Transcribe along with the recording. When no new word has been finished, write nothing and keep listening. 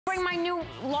Bring my new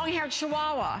long-haired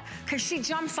Chihuahua, because she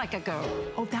jumps like a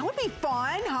goat. Oh, that would be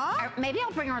fun, huh? Maybe I'll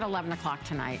bring her at 11 o'clock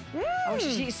tonight. Oh,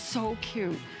 she's so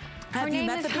cute. Her name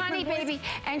is Honey Baby,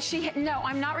 and no,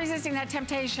 I'm not resisting that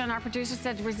temptation. Our producer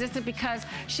said to resist it because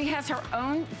she has her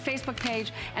own Facebook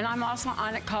page, and I'm also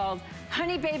on it, called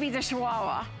Honey Baby the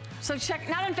Chihuahua. So check,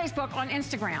 not on Facebook, on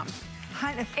Instagram.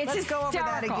 Let's go over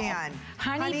that again.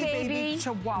 Honey Baby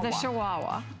Chihuahua. the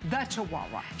Chihuahua. The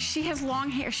Chihuahua. She has long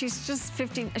hair. She's just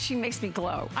 15. She makes me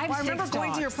glow. I remember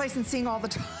going to your place and seeing all the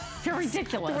time. They're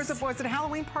ridiculous. Was it a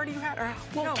Halloween party you had?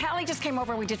 Well, no. Callie just came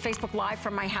over and we did Facebook Live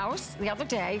from my house the other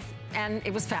day, and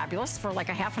it was fabulous for like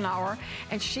a half an hour,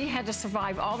 and she had to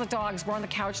survive. All the dogs were on the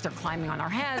couch. They're climbing on our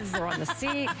heads. They're on the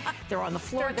seat. They're on the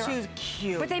floor. They're too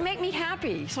cute. But they make me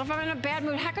happy. So if I'm in a bad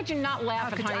mood, how could you not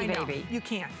laugh at Honey Baby? You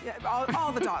can't.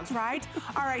 All the dogs, right?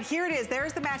 All right, here it is.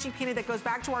 There's the matching peanut that goes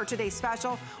back to our today's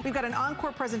special. We've got an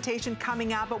encore presentation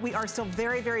coming out, but we are still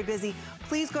very, very busy.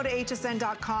 Please go to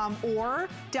hsn.com or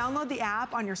download the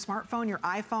app on your smartphone, your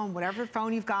iPhone, whatever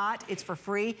phone you've got. It's for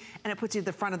free, and it puts you at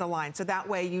the front of the line. So that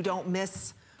way you don't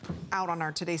miss out on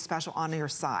our today's special on your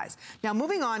size. Now,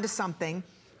 moving on to something.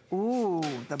 Ooh,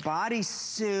 the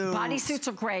bodysuit. Bodysuits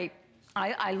are great.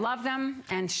 I love them,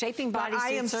 and shaping bodysuits are great.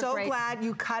 I am so glad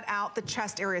you cut out the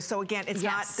chest area. So again, it's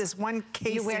not this one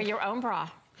casing. You wear your own bra.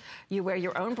 You wear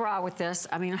your own bra with this.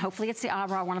 I mean, hopefully it's the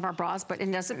bra, one of our bras, but it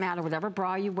doesn't matter, whatever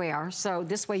bra you wear. So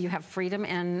this way you have freedom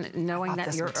in knowing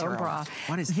that your own bra.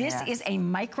 What is this? This is a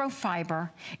microfiber.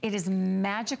 It is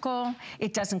magical.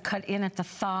 It doesn't cut in at the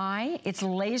thigh. It's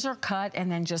laser cut and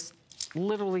then just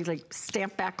literally like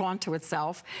stamped back onto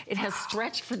itself. It has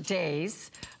stretch for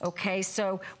days, okay?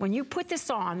 So when you put this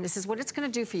on, this is what it's gonna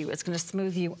do for you. It's gonna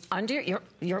smooth you under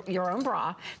your own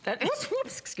bra.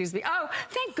 Whoops, excuse me. Oh,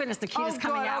 thank goodness Nikita's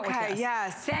coming out with this.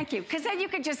 Yes. Thank you, because then you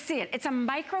can just see it. It's a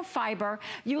microfiber.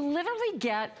 You literally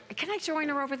get, can I join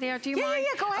her over there? Do you mind?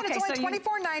 Yeah, go ahead. Okay, it's only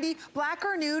 $24.90, black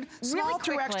or nude, small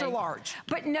through extra large.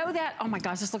 But know that, oh my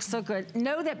gosh, this looks so good.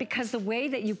 Know that because the way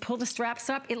that you pull the straps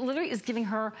up, it literally is giving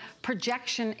her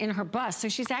projection in her bust. So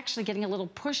she's actually getting a little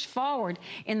push forward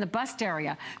in the bust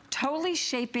area. Totally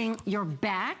shaping your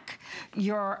back,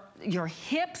 your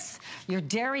hips, your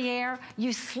derriere.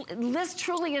 This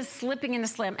truly is slipping into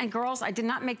slim. And girls, I did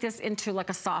not make this into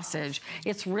like a sausage.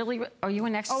 It's really, are you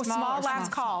an extra small? Oh, small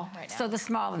last call. Right now. So the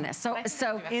small in this.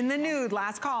 So in the nude,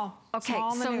 last call. Okay,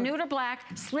 so nude or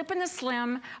black, slip into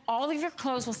slim. All of your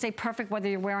clothes will stay perfect whether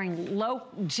you're wearing low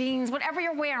jeans, whatever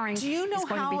you're wearing. Do you know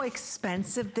how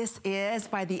expensive this is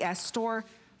by the S store?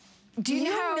 Do you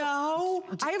know?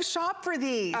 I have shopped for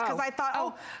these because I thought,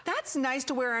 oh, that's nice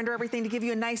to wear under everything to give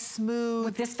you a nice smooth.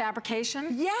 With this fabrication?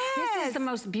 Yes. This is the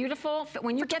most beautiful.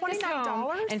 When you get this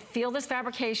home and feel this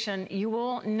fabrication, you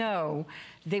will know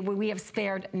that we have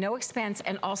spared no expense,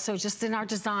 and also just in our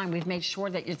design, we've made sure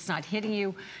that it's not hitting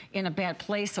you in a bad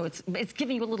place. So it's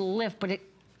giving you a little lift, but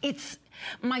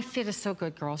my fit is so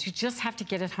good, girls. You just have to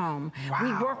get it home. Wow.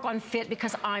 We work on fit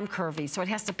because I'm curvy, so it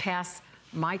has to pass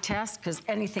my test, because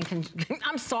anything can,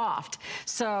 I'm soft.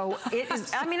 So it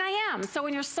is, I mean, I am. So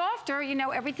when you're softer, you know,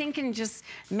 everything can just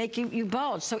make you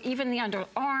bulge. So even the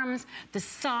underarms, the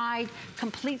side,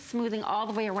 complete smoothing all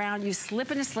the way around. You slip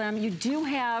into slim. You do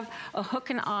have a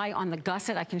hook and eye on the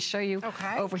gusset. I can show you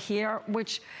over here,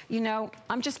 which, you know,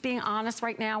 I'm just being honest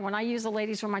right now. When I use the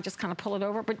ladies' room, I just kind of pull it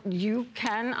over, but you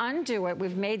can undo it.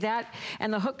 We've made that.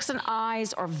 And the hooks and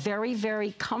eyes are very,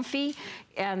 very comfy.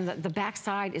 And the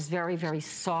backside is very, very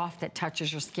soft that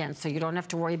touches your skin, so you don't have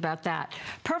to worry about that.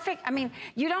 Perfect. I mean,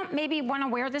 you don't maybe want to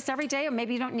wear this every day, or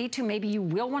maybe you don't need to. Maybe you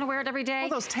will want to wear it every day.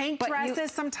 Well, those tank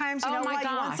dresses, sometimes, you know what, you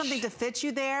want something to fit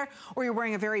you there, or you're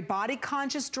wearing a very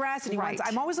body-conscious dress, and you want,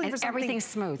 I'm always looking for something. Everything's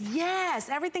smooth. Yes,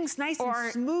 everything's nice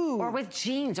and smooth. Or with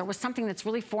jeans, or with something that's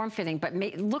really form-fitting, but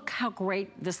look how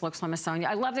great this looks on Miss Sonia.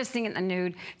 I love this thing in the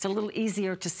nude. It's a little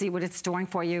easier to see what it's doing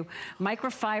for you.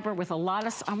 Microfiber with a lot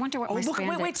of, I wonder what my spandex.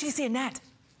 Wait till you see Annette.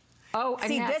 Oh,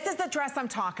 see, this is the dress I'm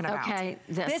talking about. Okay,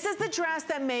 this is the dress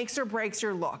that makes or breaks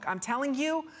your look. I'm telling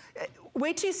you,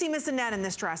 wait till you see Miss Annette in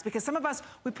this dress, because some of us,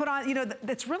 we put on, you know,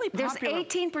 it's really popular.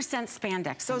 There's 18%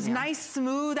 spandex. Those nice,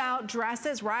 smooth out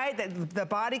dresses, right? The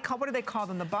body, what do they call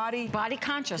them? The body? Body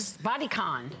conscious,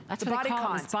 bodycon. That's what they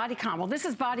call it. It's bodycon. Well, this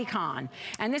is bodycon,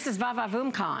 and this is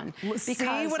va-va-voom-con.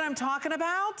 See what I'm talking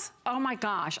about? Oh my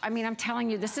gosh. I mean, I'm telling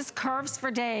you, this is curves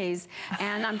for days,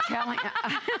 and I'm telling you.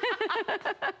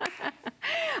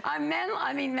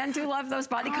 Men do love those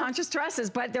body conscious dresses,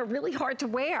 but they're really hard to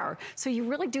wear. So you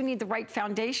really do need the right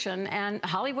foundation. And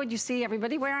Hollywood, you see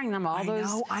everybody wearing them. All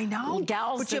those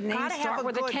gals, the names start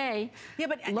with a K. Yeah,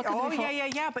 but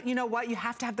But you know what? You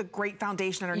have to have the great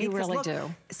foundation underneath. You really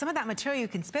do. Some of that material you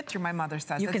can spit through. My mother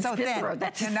says you can so spit thin. through it.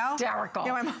 That's hysterical.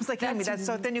 Yeah, my mom's like, that's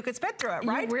so thin you could spit through it,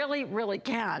 right? You really, really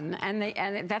can.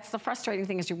 And that's the frustrating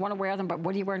thing is you want to wear them, but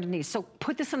what do you wear underneath? So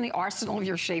put this in the arsenal of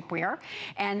your shapewear,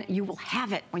 and you will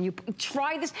have it when you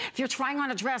try this. If you're trying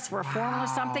on a dress for a formal or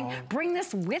something, bring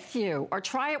this with you, or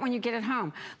try it when you get it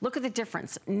home. Look at the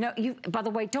difference. No, by the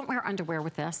way, don't wear underwear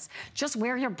with this. Just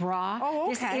wear your bra.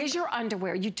 Oh, okay. This is your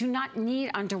underwear. You do not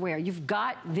need underwear. You've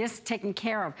got this taken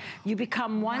care of. You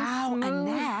become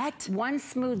one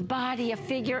smooth body, a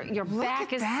figure. Your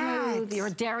back is smooth. Your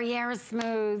derriere is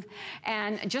smooth,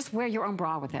 and just wear your own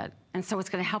bra with it. And so it's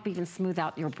going to help even smooth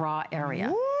out your bra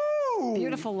area. Ooh.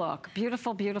 Beautiful look.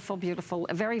 Beautiful, beautiful, beautiful.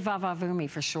 Very va-va-voomie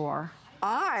for sure.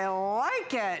 I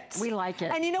like it. We like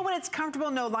it. And you know when it's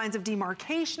comfortable, no lines of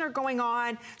demarcation are going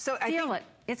on. So I think it.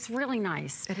 It's really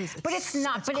nice. It is. But it's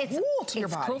not. But it's cool to your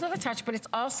body. It's cool to the touch, but it's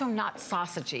also not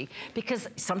sausagey. Because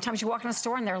sometimes you walk in a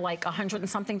store and they're like $100 and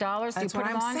something. That's you put what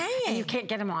them I'm on saying. and you can't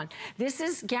get them on. This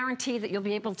is guaranteed that you'll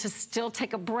be able to still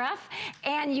take a breath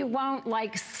and you won't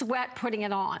like sweat putting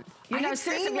it on. You know,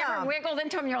 seriously, you ever wiggled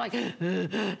into them, you're like,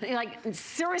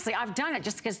 seriously, I've done it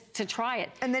just because to try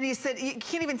it. And then you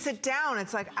can't even sit down.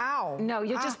 It's like, ow. No,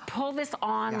 you just pull this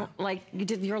on like you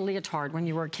did your leotard when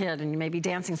you were a kid and you maybe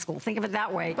dancing school. Think of it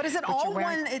that way. But is it all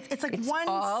one? It's like one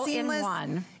all seamless. In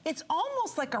one. It's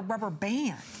almost like a rubber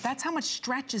band. That's how much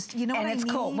stretch is. You know what I mean? And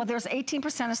it's cool. Well, there's 18% of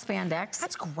spandex.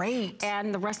 That's great.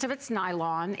 And the rest of it's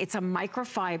nylon. It's a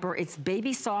microfiber. It's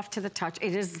baby soft to the touch.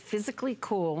 It is physically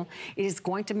cool. It is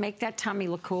going to make that tummy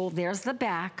look cool. There's the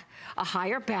back, a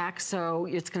higher back, so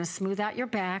it's going to smooth out your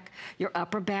back, your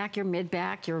upper back, your mid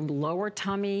back, your lower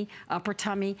tummy, upper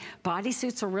tummy.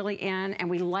 Bodysuits are really in, and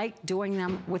we like doing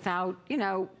them without, you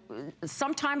know,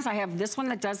 sometimes I have this one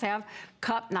that does have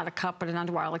not a cup, but an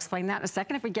underwire. I'll explain that in a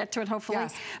second if we get to it, hopefully.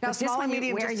 Yes. Now, but small and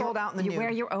medium just sold out in the nude. You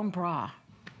wear your own bra.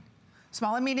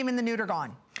 Small and medium in the nude are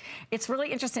gone. It's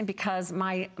really interesting because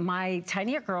my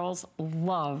tinier girls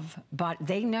love, but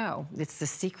they know it's the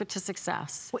secret to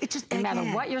success. Well, it just, no matter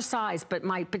what your size, but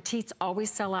my petites always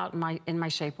sell out in my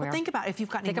shapewear. Well, think about it. If you've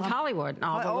got think of Hollywood and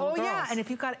all the little girls. Yeah, and if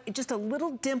you've got just a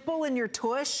little dimple in your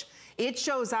tush, it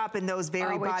shows up in those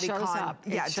very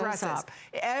bodycon dresses.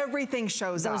 Everything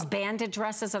shows up. Those banded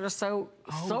dresses that are so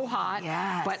hot.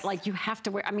 Yes. But like you have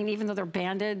to wear, I mean, even though they're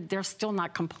banded, they're still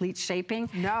not complete shaping.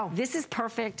 No. This is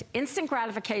perfect. Instant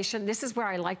gratification. This is where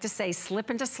I like to say slip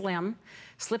into slim.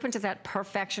 Slip into that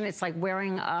perfection. It's like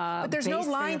wearing a But there's no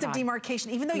lines of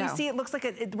demarcation. Even though you see it looks like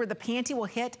where the panty will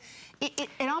hit, it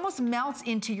almost melts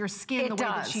into your skin the way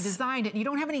that she designed it. You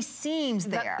don't have any seams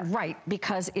there. Right,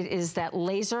 because it is that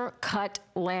laser cut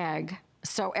leg.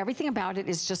 So everything about it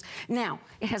is just, now,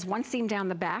 it has one seam down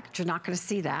the back, but you're not gonna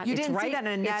see that. You didn't see that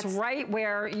in a net. It's right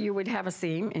where you would have a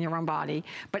seam in your own body,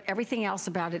 but everything else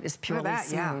about it is purely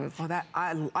smooth. Yeah.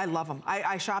 Oh, I love them.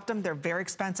 I shopped them, they're very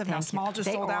expensive. Now small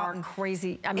just sold out. They are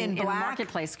crazy, I mean, in the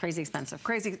marketplace, crazy expensive.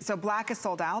 Crazy, so black is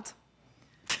sold out.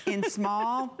 In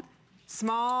small,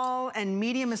 small and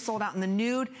medium is sold out in the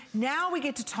nude. Now we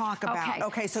get to talk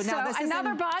about, so now this is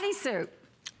another bodysuit.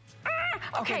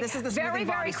 Okay, this is the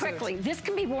very quickly. This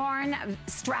can be worn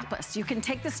strapless. You can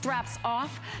take the straps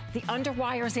off. The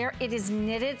underwire is there. It is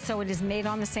knitted, so it is made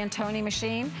on the Santoni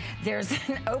machine. There's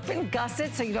an open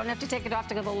gusset, so you don't have to take it off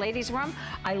to go to the ladies' room.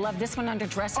 I love this one under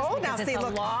dresses because it's a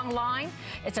long line.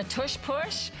 It's a tush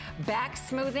push, back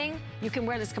smoothing. You can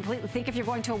wear this completely. Think if you're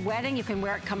going to a wedding, you can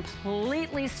wear it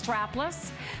completely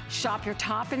strapless. Shop your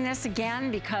top in this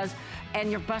again and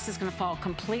your bust is gonna fall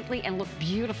completely and look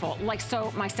beautiful. Like,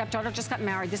 so my stepdaughter just got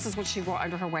married. This is what she wore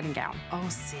under her wedding gown. Oh,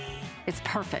 see. It's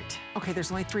perfect. Okay, there's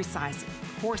only 3 sizes.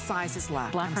 4 sizes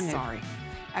left. Black or nude? Sorry.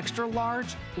 Extra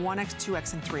large, 1X,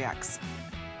 2X, and 3X.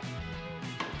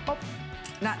 Oh,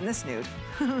 not in this nude.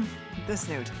 This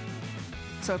nude.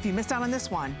 So if you missed out on this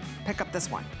one, pick up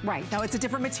this one. Right. Now it's a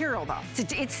different material though.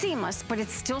 It's seamless, but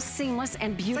it's still seamless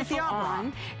and beautiful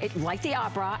on. Like the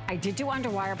Abra. I did do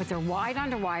underwire, but they're wide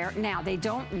underwire. Now, they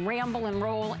don't ramble and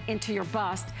roll into your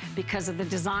bust because of the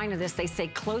design of this. They stay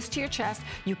close to your chest.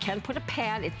 You can put a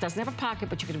pad. It doesn't have a pocket,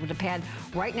 but you can put a pad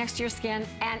right next to your skin,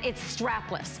 and it's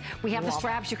strapless. We have the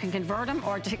straps. You can convert them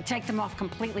or take them off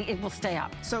completely. It will stay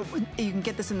up. So you can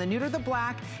get this in the nude or the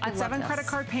black. It's 7 credit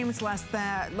card payments less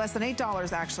than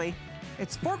 $8 actually.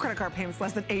 It's 4 credit card payments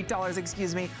less than $8,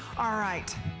 excuse me. All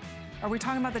right. Are we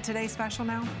talking about the Today Special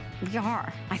now? We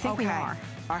are. I think we are.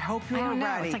 I hope you are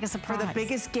ready. It's like a surprise. For the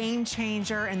biggest game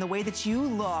changer in the way that you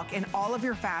look in all of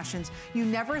your fashions. You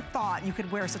never thought you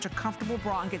could wear such a comfortable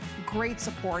bra and get great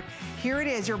support. Here it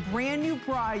is, your brand new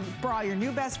bra, your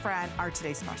new best friend, our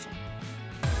Today Special.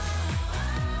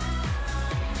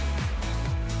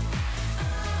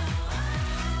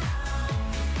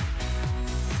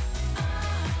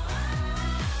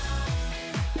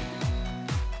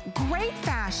 Great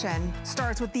fashion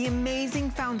starts with the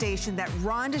amazing foundation that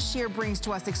Rhonda Shear brings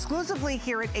to us exclusively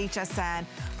here at HSN.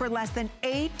 For less than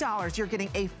 $8, you're getting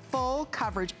a full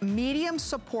coverage medium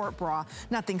support bra.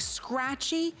 Nothing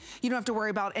scratchy. You don't have to worry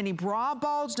about any bra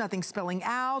bulge, nothing spilling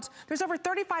out. There's over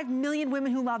 35 million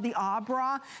women who love the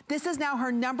bra. This is now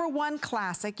her #1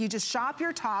 classic. You just shop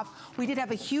your top. We did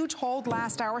have a huge hold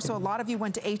last hour, so a lot of you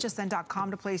went to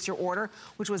hsn.com to place your order,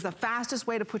 which was the fastest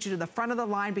way to put you to the front of the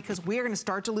line because we are going to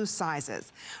start to lose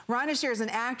sizes. Rhonda Shear is an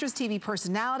actress, TV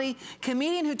personality,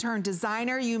 comedian who turned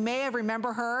designer. You may have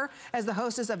remember her as the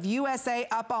hostess of USA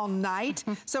Up All Night.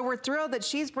 So we're thrilled that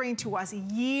she's bringing to us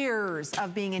years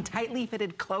of being in tightly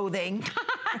fitted clothing.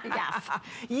 Yes.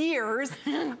 Years.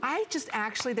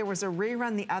 There was a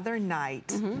rerun the other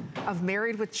night of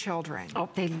Married with Children. Oh,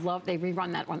 they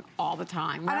rerun that one all the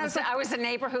time. I was the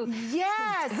neighbor who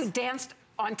danced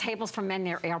on tables for men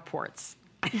near airports.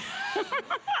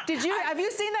 Have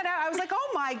you seen that? I was like,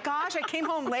 oh my gosh, I came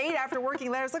home late after working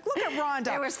late. I was like, look at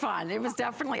Rhonda. It was fun. It was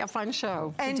definitely a fun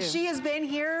show. And she has been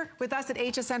here with us at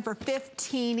HSN for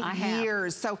 15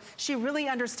 years. So she really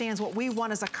understands what we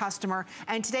want as a customer.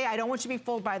 And today, I don't want you to be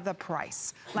fooled by the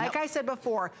price. Like I said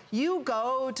before, you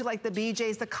go to like the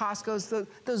BJ's, the Costco's,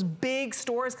 those big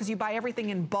stores because you buy everything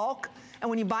in bulk. And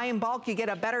when you buy in bulk, you get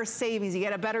a better savings, you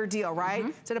get a better deal, right?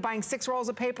 Instead of buying 6 rolls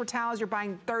of paper towels, you're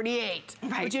buying 38.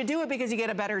 Right. But you do it because you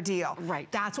get a better deal.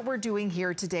 Right. That's what we're doing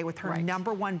here today with her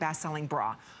 #1 best-selling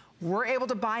bra. We're able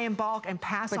to buy in bulk and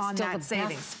pass on that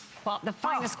savings. The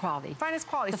finest quality. Finest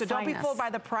quality. So don't be fooled by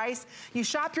the price. You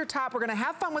shop your top. We're going to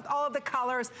have fun with all of the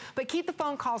colors, but keep the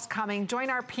phone calls coming.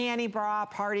 Join our panty bra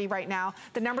party right now.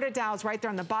 The number to dial is right there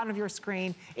on the bottom of your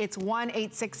screen. It's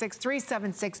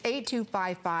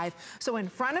 1-866-376-8255. So in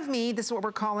front of me, this is what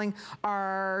we're calling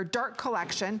our dark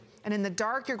collection. And in the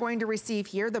dark, you're going to receive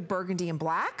here the burgundy and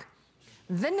black,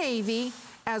 the navy,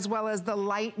 as well as the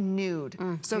light nude.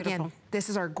 So beautiful. Again, this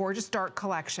is our gorgeous dark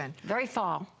collection. Very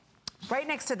fall. Right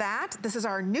next to that, this is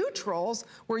our neutrals,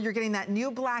 where you're getting that new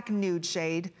black nude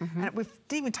shade. And we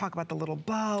didn't even talk about the little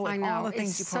bow and all the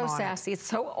things you put on. It's so sassy. It's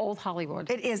so old Hollywood.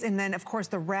 It is. And then, of course,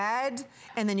 the red,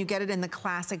 and then you get it in the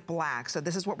classic black. So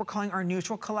this is what we're calling our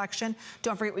neutral collection.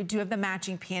 Don't forget, we do have the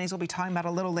matching panties we'll be talking about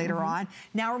a little later on.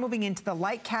 Now we're moving into the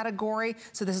light category.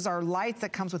 So this is our lights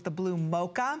that comes with the blue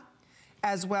mocha,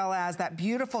 as well as that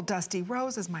beautiful dusty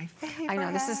rose is my favorite. I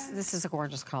know, this is a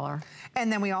gorgeous color.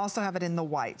 And then we also have it in the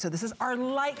white. So this is our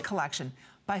light collection,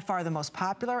 by far the most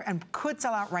popular and could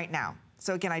sell out right now.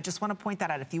 So again, I just want to point that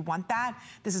out. If you want that,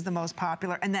 this is the most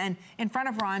popular. And then in front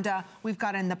of Rhonda, we've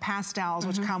got in the pastels,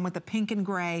 which come with the pink and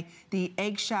gray, the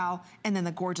eggshell, and then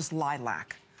the gorgeous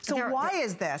lilac. So why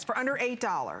is this for under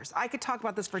 $8? I could talk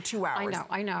about this for 2 hours.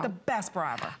 I know. The best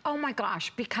bra ever. Oh my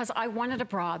gosh, because I wanted a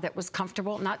bra that was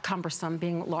comfortable, not cumbersome,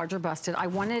 being larger busted. I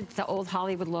wanted the old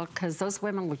Hollywood look because those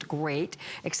women looked great,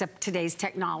 except today's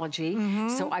technology.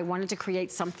 So I wanted to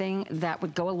create something that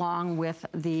would go along with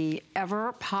the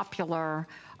ever popular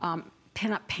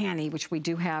pinup panty, which we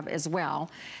do have as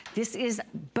well. This is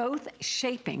both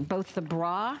shaping, both the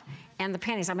bra and the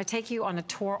panties. I'm gonna take you on a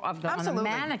tour of the, on the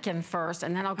mannequin first,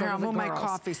 and then I'll go to the girls. My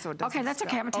coffee so it doesn't Okay, that's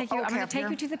okay. I'm gonna take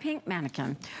you to the pink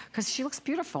mannequin because she looks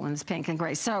beautiful in this pink and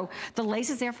gray. So the lace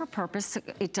is there for purpose.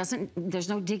 It doesn't. There's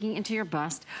no digging into your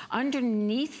bust.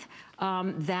 Underneath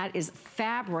that is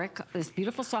fabric, this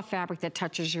beautiful soft fabric that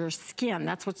touches your skin.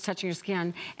 That's what's touching your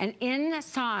skin. And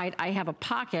inside, I have a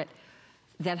pocket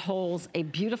that holds a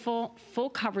beautiful full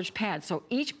coverage pad. So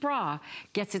each bra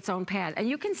gets its own pad. And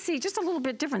you can see just a little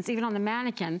bit difference, even on the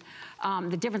mannequin,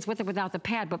 the difference with or without the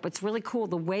pad. But what's really cool,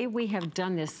 the way we have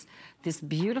done this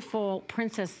beautiful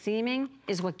princess seaming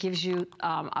is what gives you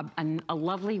a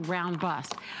lovely round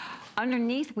bust.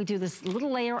 Underneath, we do this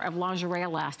little layer of lingerie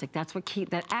elastic. That's what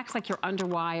that acts like your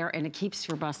underwire, and it keeps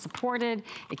your bust supported.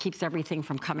 It keeps everything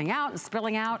from coming out and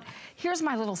spilling out. Here's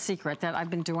my little secret that I've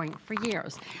been doing for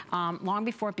years. Long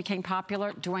before it became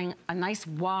popular, doing a nice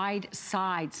wide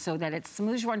side so that it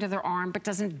smooths you under the arm but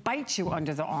doesn't bite you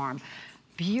under the arm.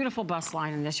 Beautiful bust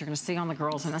line in this. You're gonna see on the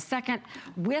girls in a second.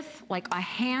 With like a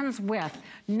hand's width,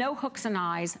 no hooks and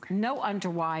eyes, no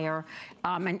underwire.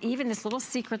 And even this little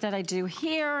secret that I do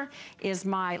here is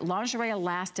my lingerie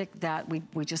elastic that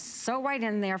we just sew right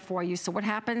in there for you. So what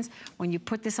happens when you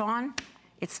put this on?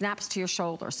 It snaps to your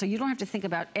shoulder. So you don't have to think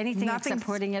about anything except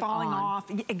putting it on. Falling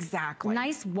off, exactly.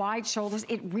 Nice wide shoulders.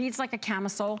 It reads like a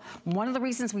camisole. One of the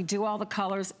reasons we do all the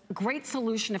colors. Great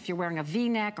solution if you're wearing a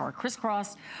V-neck or a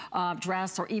crisscross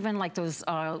dress, or even like those,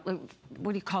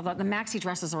 what do you call that? The maxi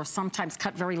dresses are sometimes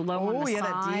cut very low on the sides.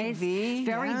 That deep V.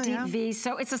 Very deep V.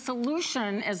 So it's a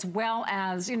solution as well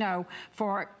as, you know,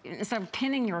 for instead of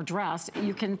pinning your dress,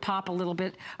 you can pop a little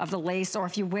bit of the lace, or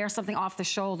if you wear something off the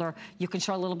shoulder, you can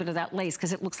show a little bit of that lace,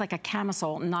 because it looks like a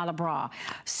camisole, not a bra.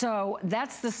 So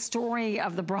that's the story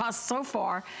of the bras so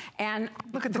far. And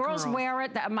look at the girls wear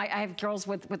it. I have girls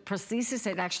with prosthesis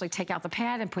that actually take out the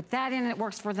pad and put that in. It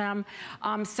works for them.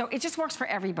 So it just works for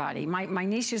everybody. My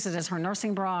niece uses it as her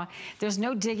nursing bra. There's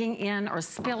no digging in or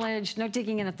spillage, no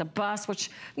digging in at the bust,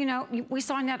 which, you know, we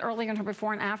saw that earlier in her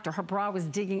before and after. Her bra was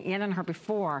digging in her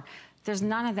before. There's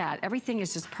none of that. Everything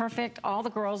is just perfect. All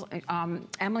the girls,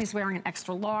 Emily's wearing an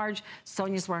extra large,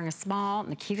 Sonia's wearing a small,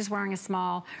 Nikita's wearing a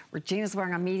small, Regina's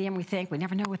wearing a medium, we think. We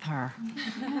never know with her.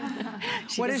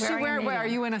 What does she wear? Are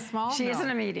you in a small? She is in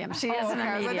a medium. She is in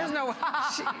a medium. There's no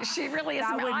she really is.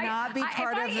 That would not be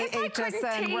part of the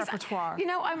HSN repertoire. You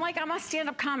know, I'm a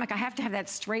stand-up comic. I have to have that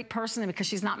straight person, and because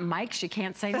she's not mic'd, she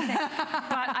can't say anything.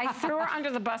 But I threw her under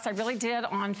the bus. I really did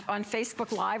on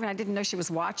Facebook Live, and I didn't know she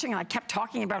was watching, and I kept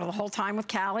talking about her the whole time with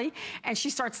Callie, and she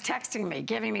starts texting me,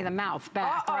 giving me the mouth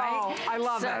back, right? I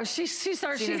love it.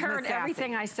 So she heard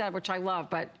everything I said, which I love,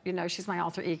 but you know, she's my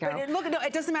alter ego. But look, no,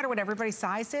 it doesn't matter what everybody's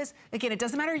size is. Again, it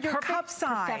doesn't matter your cup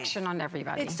size. Perfection on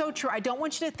everybody. It's so true. I don't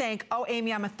want you to think, oh,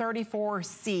 Amy, I'm a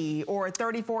 34C or a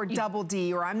 34 double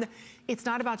D, or it's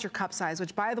not about your cup size,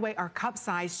 which, by the way, our cup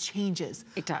size changes.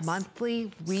 It does. Monthly,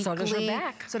 weekly. So does your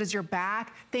back. So does your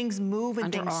back. Things move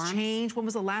and things change. When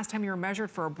was the last time you were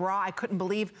measured for a bra? I couldn't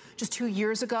believe just 2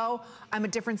 years ago. I'm a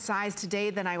different size today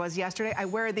than I was yesterday. I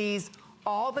wear these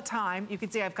all the time. You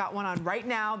can see I've got one on right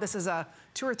now. This is a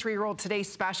 2 or 3 year old Today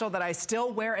special that I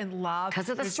still wear and love. Because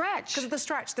of the stretch. Because of the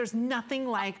stretch. There's nothing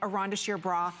like a Rhonda Shear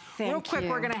bra. Real quick,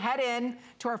 we're going to head in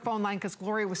to our phone line because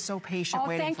Gloria was so patient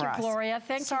waiting for us. Thank you, Gloria.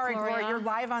 Sorry, Gloria. You're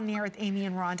live on the air with Amy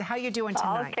and Rhonda. How you doing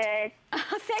tonight? Okay.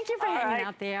 Thank you for hanging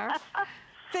out there.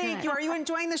 Thank you. Are you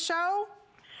enjoying the show?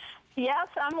 Yes,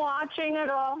 I'm watching it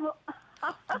all.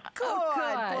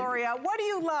 Good, Gloria. What do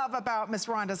you love about Miss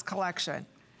Rhonda's collection?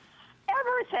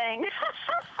 Everything.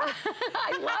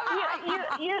 I love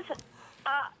it.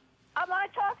 Am I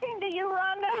talking to you,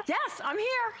 Rhonda? Yes, I'm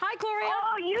here. Hi, Gloria.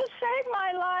 Oh, you saved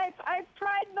my life. I've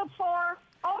tried before.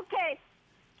 Okay.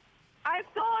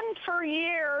 I've gone for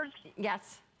years.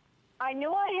 Yes. I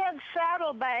knew I had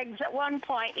saddlebags at one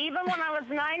point, even when I was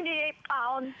 98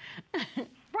 pounds.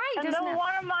 Right. And then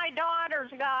one of my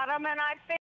daughters got them, and I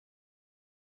figured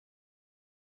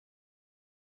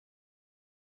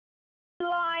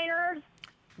liners.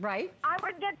 Right. I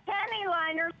would get panty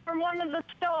liners from one of the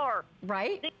stores.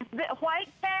 Right. The white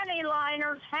panty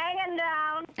liners hanging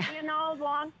down, you know,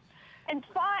 long.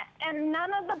 And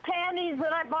none of the panties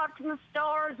that I bought from the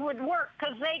stores would work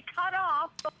because they cut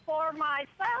off before my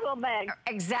saddlebag.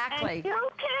 Exactly. And you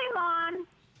came on,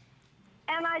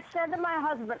 and I said to my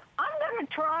husband, I'm going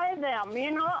to try them.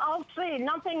 You know, I'll see.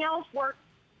 Nothing else worked.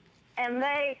 And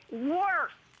they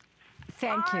worked.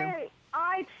 Thank you.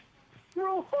 I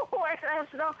threw away that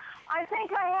stuff. I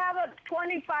think I have a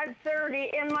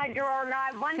 25-30 in my drawer now.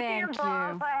 I went to your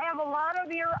bras. I have a lot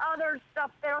of your other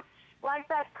stuff there, like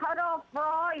that cutoff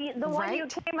bra, the one you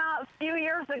came out a few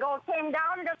years ago, came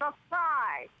down to the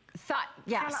thigh.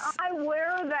 Yes. And I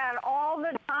wear that all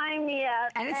the time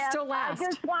yet. And it still lasts. I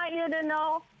just want you to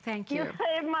know. Thank you. You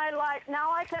saved my life.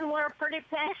 Now I can wear pretty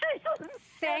panties.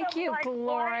 Thank you,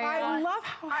 Gloria. I love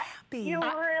how happy. You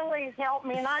really helped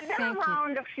me. And I've been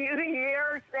around a few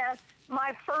years, and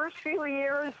my first few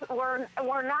years were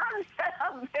not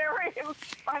very.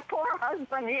 My poor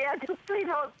husband, he had to see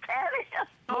those panties.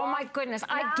 Oh my goodness,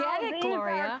 I get it,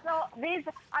 Gloria.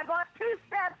 I bought 2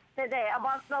 sets today. I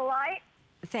bought the light.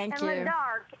 Thank you. And the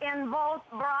dark in both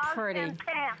bras and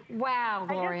pants. Wow,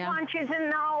 Gloria. I just want you to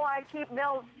know I keep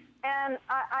those, and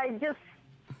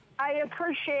I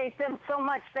appreciate them so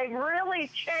much. They really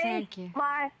changed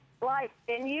my life,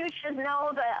 and you should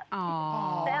know that.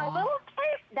 Oh. That little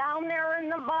tape down there in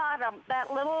the bottom,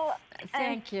 that little.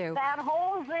 Thank you. That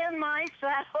holds in my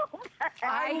saddle.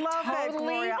 I love it,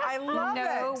 Gloria. I love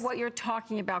it. know what you're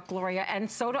talking about, Gloria, and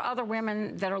so do other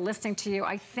women that are listening to you.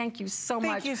 I thank you so much.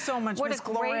 Thank you so much, What Miss a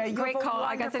Gloria. great call.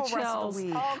 I got the chills.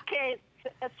 Okay.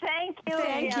 Thank you.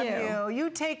 Thank you. You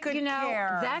take good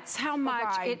care. That's how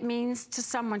much it means to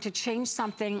someone to change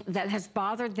something that has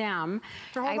bothered them.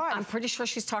 Their whole life. I'm pretty sure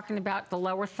she's talking about the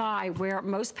lower thigh, where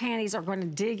most panties are going to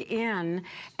dig in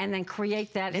and then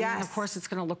create that, and then of course it's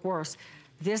going to look worse.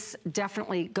 This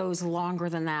definitely goes longer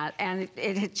than that, and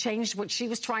it had changed what she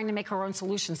was trying to make her own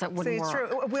solutions that wouldn't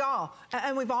work. It's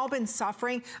true. We've all been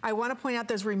suffering. I want to point out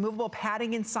there's removable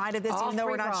padding inside of this, even though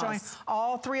we're not showing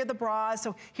all 3 of the bras.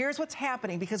 So here's what's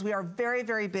happening, because we are very,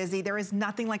 very busy. There is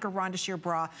nothing like a Rhonda Shear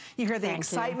bra. You hear the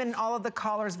excitement in all of the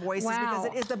callers' voices because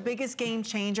it is the biggest game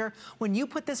changer. When you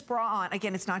put this bra on,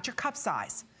 again, it's not your cup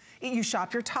size. You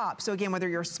shop your top. So again, whether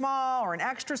you're small or an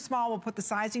extra small, we'll put the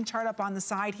sizing chart up on the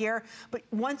side here. But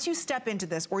once you step into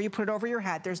this, or you put it over your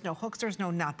head, there's no hooks, there's no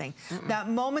nothing. That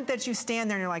moment that you stand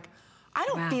there and you're like, I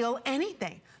don't feel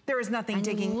anything. There is nothing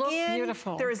digging in.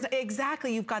 Beautiful. There is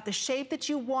exactly. You've got the shape that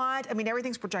you want. I mean,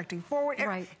 everything's projecting forward.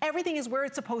 Everything is where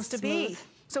it's supposed to be.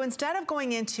 So instead of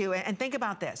going into, and think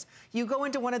about this, you go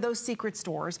into one of those secret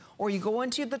stores, or you go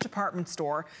into the department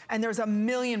store, and there's a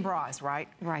million bras, right?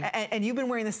 And you've been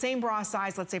wearing the same bra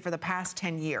size, let's say, for the past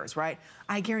 10 years, right?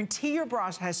 I guarantee your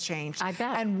bra has changed. I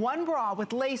bet. And one bra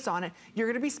with lace on it, you're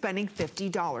gonna be spending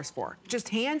 $50 for. Just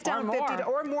hands down, $50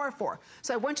 or more for.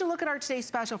 So I want you to look at our today's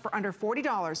special for under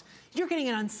 $40. You're getting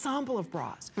an ensemble of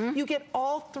bras. You get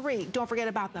all 3. Don't forget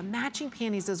about the matching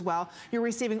panties as well. You're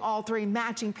receiving all 3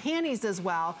 matching panties as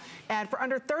well, and for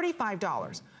under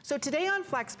 $35. So today on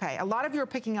FlexPay, a lot of you are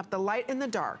picking up the light and the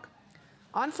dark.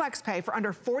 On FlexPay for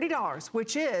under $40,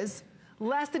 which is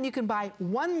less than you can buy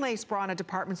one lace bra in a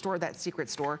department store, that secret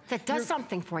store. That does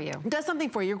something for you. Does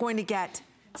something for you. You're going to get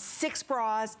 6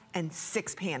 bras and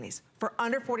 6 panties for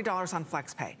under $40 on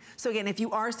FlexPay. So again, if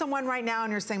you are someone right now and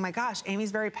you're saying, my gosh,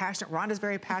 Amy's very passionate, Rhonda's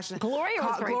very passionate,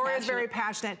 Gloria's very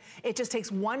passionate, it just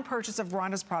takes one purchase of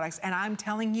Rhonda's products, and I'm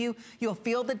telling you, you'll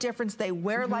feel the difference. They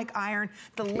wear like iron.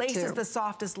 The lace is the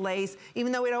softest lace.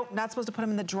 Even though we're not supposed to put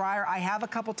them in the dryer, I have a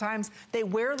couple times, they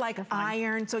wear like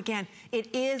iron. So again,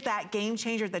 it is that game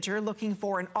changer that you're looking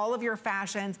for in all of your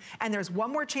fashions, and there's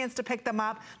one more chance to pick them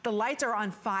up. The lights are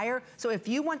on fire, so if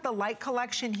you want the light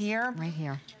collection here. Right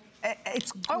here.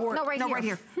 It's gorgeous. Right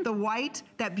here. The white,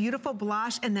 that beautiful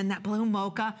blush, and then that blue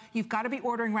mocha. You've got to be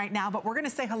ordering right now, but we're going to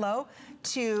say hello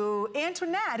to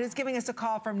Antoinette, who's giving us a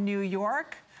call from New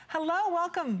York. Hello,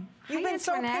 welcome. You've been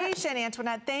so patient,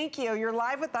 Antoinette. Thank you. You're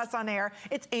live with us on air.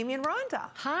 It's Amy and Rhonda.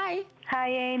 Hi. Hi,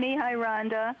 Amy. Hi,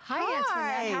 Rhonda. Hi,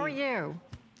 Antoinette. How are you?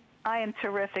 I am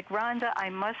terrific. Rhonda,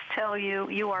 I must tell you,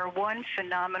 you are one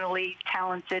phenomenally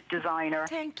talented designer.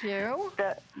 Thank you.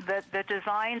 The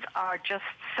designs are just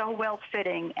so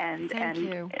well-fitting, and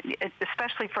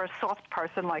especially for a soft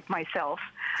person like myself.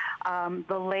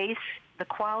 The lace, the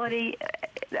quality,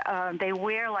 they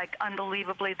wear like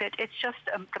unbelievably. It's just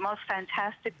the most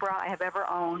fantastic bra I have ever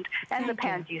owned, and the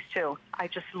panties too. I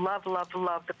just love, love,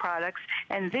 love the products.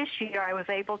 And this year I was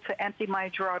able to empty my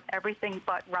drawer of everything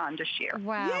but Rhonda Shear.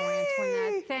 Wow,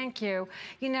 Antoinette, thank you.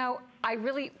 You know,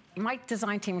 my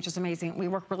design team, which is amazing, we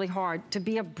work really hard. To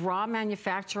be a bra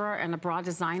manufacturer and a bra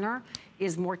designer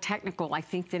is more technical, I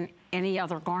think, than any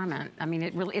other garment. I mean,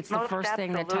 it's the first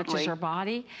thing that touches your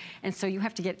body. And so you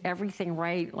have to get everything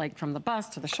right, like from the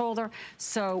bust to the shoulder.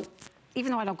 So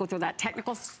even though I don't go through that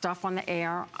technical stuff on the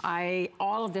air,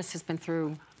 all of this has been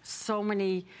through so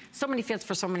many fits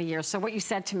for so many years. So what you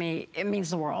said to me, it means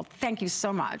the world. Thank you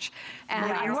so much.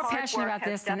 And I'm more passionate about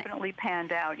this. Definitely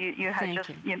panned out.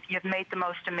 You've made the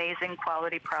most amazing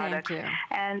quality products. Thank you.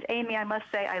 And Amy, I must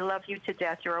say, I love you to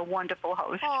death. You're a wonderful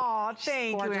host. Oh,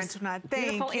 thank you, Antoinette. Thank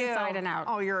you. Beautiful inside and out.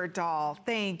 Oh, you're a doll.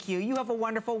 Thank you. You have a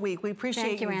wonderful week. We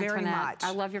appreciate you very much.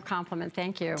 I love your compliment.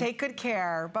 Thank you. Take good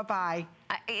care. Bye-bye.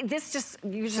 You just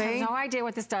have no idea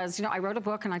what this does. You know, I wrote a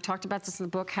book, and I talked about this in the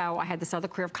book, how I had this other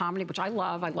career of comedy, which I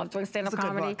love. I love doing stand-up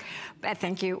comedy.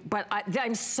 Thank you. But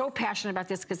I'm so passionate about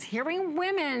this, because hearing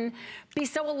women be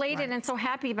so elated and so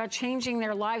happy about changing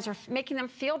their lives or making them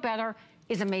feel better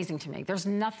is amazing to me. There's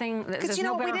nothing, there's no better high than that. Because, you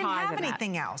know, we didn't have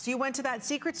anything else. You went to that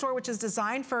secret store, which is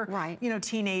designed for, you know,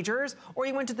 teenagers, or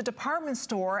you went to the department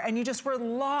store and you just were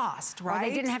lost, right? Or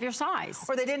they didn't have your size.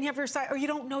 Or they didn't have your size, or you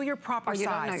don't know your proper size. Or you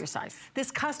don't know your size.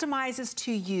 This customizes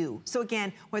to you. So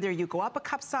again, whether you go up a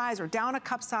cup size or down a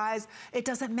cup size, it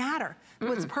doesn't matter.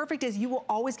 What's perfect is you will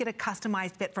always get a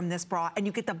customized fit from this bra, and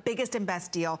you get the biggest and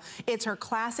best deal. It's her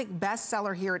classic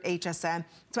bestseller here at HSN.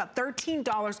 It's about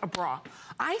 $13 a bra.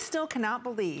 I still cannot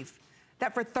cannot believe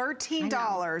that for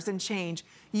 $13 and change,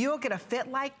 you'll get a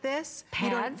fit like this.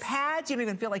 Pads. You don't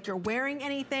even feel like you're wearing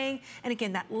anything. And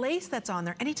again, that lace that's on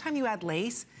there, anytime you add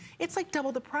lace, it's like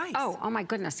double the price. Oh my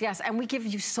goodness, yes. And we give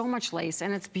you so much lace,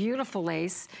 and it's beautiful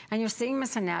lace. And you're seeing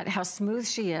Miss Annette, how smooth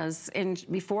she is. And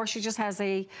before, she just has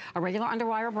a regular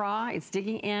underwire bra. It's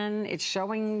digging in, it's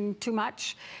showing too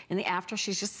much. In the after,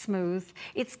 she's just smooth.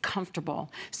 It's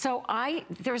comfortable. So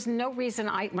there's no reason,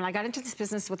 when I got into this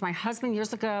business with my husband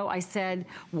years ago, I said,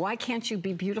 why can't you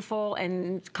be beautiful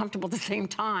and comfortable at the same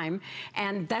time?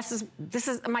 And this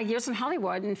is my years in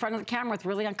Hollywood in front of the camera with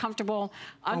really uncomfortable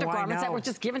undergarments that were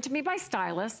just given to me by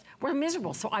stylists. Were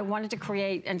miserable. So I wanted to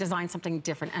create and design something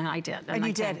different, and I did. And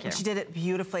you did. And she did it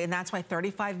beautifully, and that's why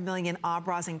 35 million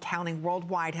bras and counting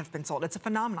worldwide have been sold. It's a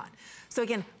phenomenon. So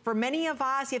again, for many of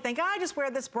us, you think, I just wear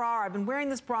this bra, or I've been wearing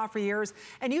this bra for years,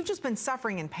 and you've just been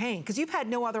suffering in pain because you've had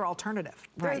no other alternative.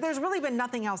 Right. There's really been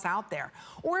nothing else out there.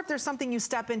 Or if there's something you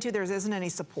step into, there isn't any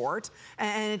support,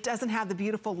 and it doesn't have the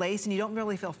beautiful lace, and you don't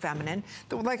really feel feminine.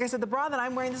 Like I said, the bra that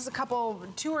I'm wearing, this is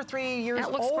 2 or 3 years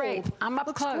old. It looks great. I'm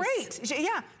up close. Looks great.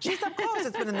 Yeah, she's up close.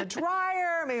 It's been in the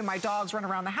dryer. Maybe my dogs run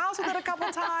around the house with it a couple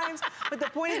times. But the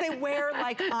point is, they wear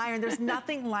like iron. There's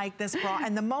nothing like this bra.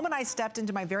 And the moment I stepped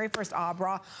into my very first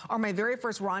bra, or my very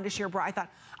first Rhonda Shear bra, I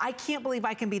thought, I can't believe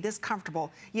I can be this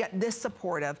comfortable, yet this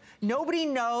supportive. Nobody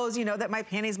knows, that my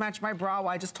panties match my bra. Well,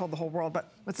 I just told the whole world.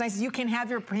 But what's nice is you can have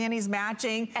your panties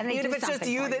matching, and even if it's just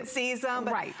you that sees them.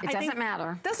 But right, it doesn't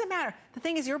matter. It doesn't matter. The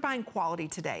thing is, you're buying quality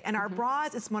today. And our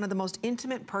bras, it's one of the most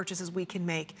intimate purchases we can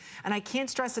make. And I can't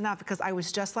stress enough, because I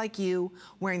was just like you,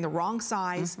 wearing the wrong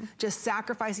size, just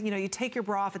sacrificing. You take your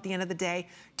bra off at the end of the day.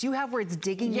 Do you have where it's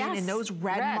digging in those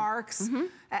red marks?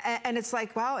 And it's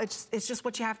like, well, it's just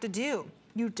what you have to do.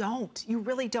 You don't. You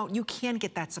really don't. You can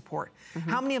get that support.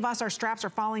 How many of us, our straps are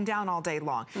falling down all day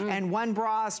long, and one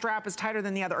bra strap is tighter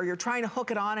than the other, or you're trying to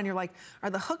hook it on and you're like, are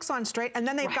the hooks on straight? And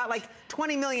then they've got like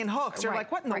 20 million hooks. You're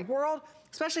like, what in the world?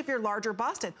 Especially if you're larger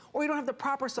busted, or you don't have the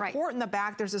proper support in the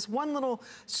back. There's this one little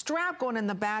strap going in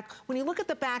the back. When you look at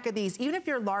the back of these, even if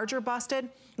you're larger busted,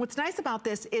 what's nice about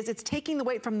this is it's taking the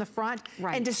weight from the front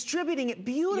and distributing it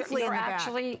beautifully in the back. You're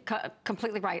actually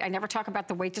completely right. I never talk about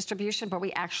the weight distribution, but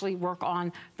we actually work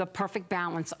on the perfect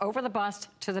balance over the bust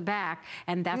to the back,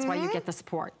 and that's why you get the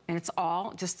support. And it's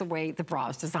all just the way the bra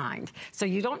is designed. So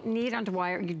you don't need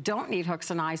underwire, you don't need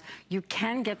hooks and eyes, you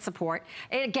can get support.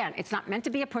 And again, it's not meant to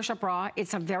be a push-up bra.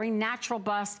 It's a very natural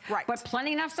bust, but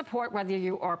plenty enough support, whether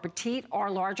you are petite or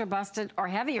larger busted or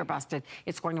heavier busted,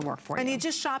 it's going to work for you. And you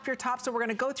just shop your top. So we're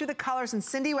gonna go through the colors, and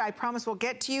Cindy, I promise we'll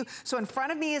get to you. So in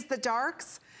front of me is the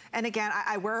darks. And again,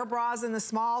 I wear her bras in the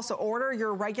small, so order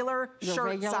your regular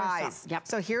shirt size.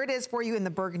 So here it is for you in the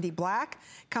burgundy black.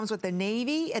 Comes with the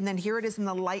navy, and then here it is in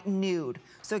the light nude.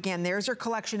 So again, there's your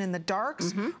collection in the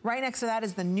darks. Right next to that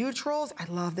is the neutrals. I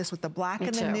love this with the black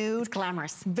and the nude. It's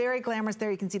glamorous. Very glamorous.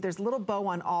 There you can see there's a little bow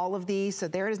on all of these. So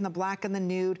there it is in the black and the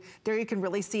nude. There you can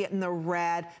really see it in the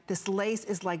red. This lace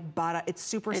is like butter. It's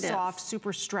super soft,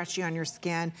 super stretchy on your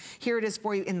skin. Here it is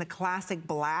for you in the classic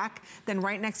black. Then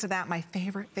right next to that, my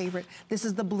favorite. This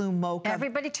is the blue mocha.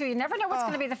 Everybody too. You never know what's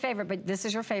going to be the favorite, but this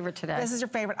is your favorite today. This is your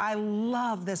favorite. I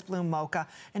love this blue mocha.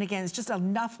 And again, it's just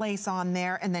enough lace on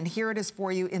there. And then here it is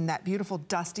for you in that beautiful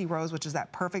dusty rose, which is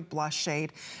that perfect blush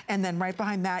shade. And then right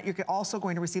behind that, you're also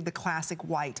going to receive the classic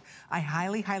white. I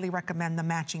highly, highly recommend the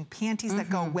matching panties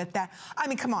that go with that. I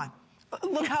mean, come on.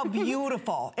 Look how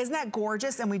beautiful. Isn't that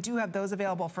gorgeous? And we do have those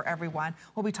available for everyone.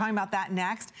 We'll be talking about that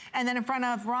next. And then in front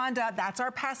of Rhonda, that's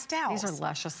our pastels. These are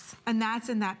luscious. And that's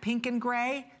in that pink and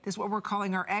gray. This is what we're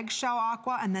calling our eggshell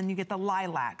aqua, and then you get the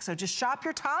lilac. So just shop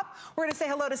your top. We're gonna say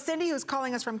hello to Cindy, who's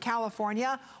calling us from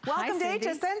California. Welcome to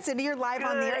HSN, Cindy. You're live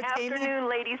on the air. Good afternoon,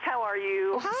 ladies. How are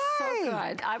you? Hi. So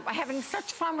good. I'm having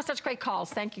such fun with such great calls.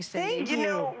 Thank you, Cindy. Thank you. You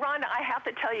know, Rhonda, I have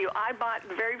to tell you,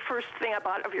 the very first thing I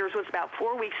bought of yours was about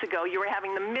 4 weeks ago. You were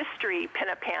having the mystery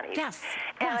pinup panties. Yes.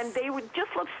 And they would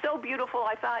just look so beautiful.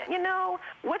 I thought,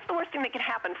 what's the worst thing that can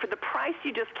happen? For the price,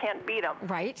 you just can't beat them.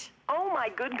 Right. Oh my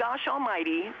good gosh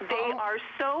almighty, they are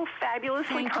so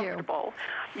fabulously comfortable.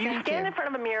 You stand in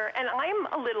front of a mirror, and I'm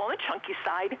a little on the chunky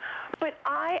side, but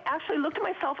I actually looked at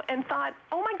myself and thought,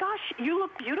 oh my gosh, you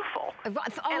look beautiful.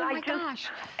 Oh my gosh.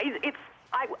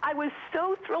 I was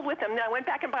so thrilled with them that I went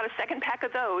back and bought a second pack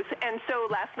of those. And so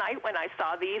last night when I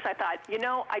saw these, I thought, you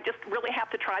know, I just really have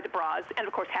to try the bras. And,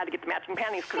 of course, had to get the matching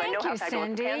panties because I know how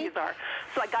fabulous the panties are.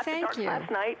 So I got the dark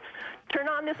last night. Turned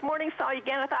on this morning, saw you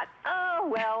again. I thought, oh,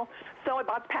 well. So I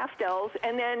bought the pastels.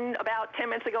 And then about 10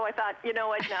 minutes ago, I thought, you know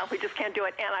what, no, we just can't do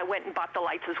it. And I went and bought the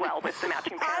lights as well with the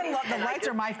matching panties. I love the lights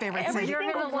are my favorite. Every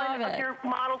single one of your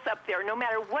models up there, no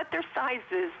matter what their size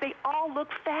is, they all look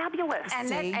fabulous.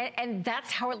 And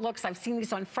that's how it looks. I've seen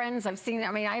these on Friends.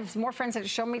 I have more friends that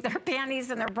show me their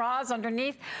panties and their bras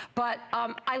underneath. But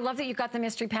I love that you got the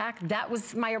mystery pack. That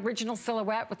was my original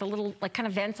silhouette with the little like kind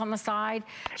of vents on the side.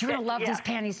 You're gonna love these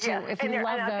panties too if you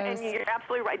love those. And you're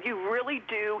absolutely right. You really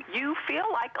do. You feel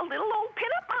like a little old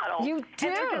pinup model. You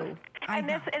do.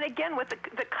 And again with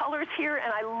the colors here,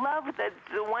 and I love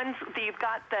the ones that you've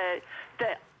got the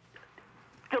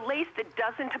lace that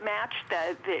doesn't match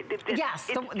the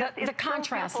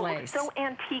contrast so lace. So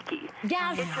antique-y.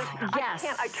 Yes,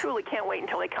 I truly can't wait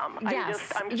until they come.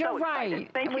 Yes, You're right.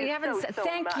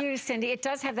 Thank you, Cindy. It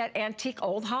does have that antique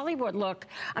old Hollywood look.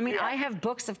 I mean, I have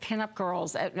books of pinup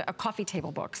girls, coffee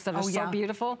table books that are so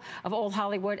beautiful of old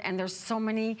Hollywood, and there's so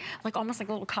many, like almost like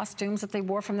little costumes that they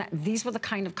wore from that. These were the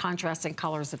kind of contrasting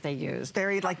colors that they used.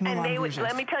 Very like Moulin Rouge.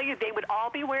 Let me tell you, they would all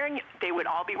be wearing your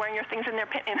things in their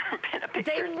pinup pictures.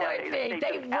 They would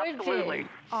be.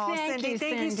 Oh, Cindy,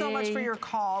 thank you so much for your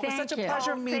call. It was such a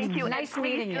pleasure meeting you. Nice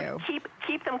meeting you.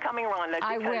 Keep them coming, Rhonda.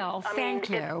 I will. Thank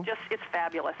you. It's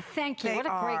fabulous. Thank you. What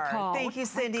a great call. Thank you,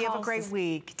 Cindy. Have a great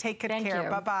week. Take good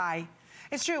care. Bye-bye.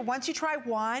 It's true. Once you try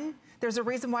one, there's a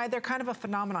reason why they're kind of a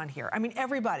phenomenon here. I mean,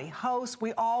 everybody, hosts,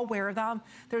 we all wear them.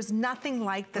 There's nothing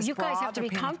like this. You guys have to be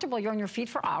comfortable. You're on your feet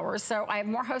for hours. So I have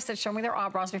more hosts that show me their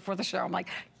bras before the show. I'm like,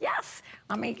 yes.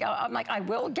 I'm like, I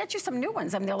will get you some new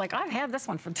ones. And they're like, I've had this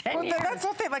one for 10 years. That's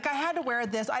the thing. Like, I had to wear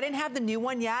this. I didn't have the new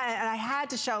one yet, and I had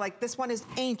to show, like, this one is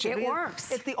ancient. It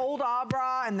works. It's the old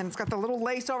bra, and then it's got the little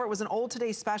lace over. It was an old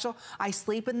Today special. I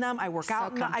sleep in them. I work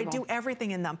out in them. I do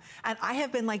everything in them. And I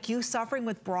have been, like you, suffering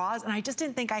with bras, and I just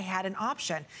didn't think I had an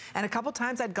option. And a couple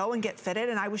times I'd go and get fitted,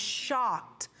 and I was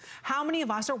shocked. How many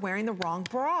of us are wearing the wrong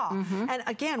bra? And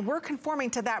again, we're conforming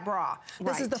to that bra.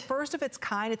 This is the first of its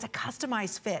kind. It's a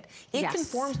customized fit. It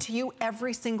conforms to you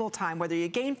every single time. Whether you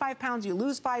gain 5 pounds, you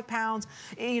lose 5 pounds,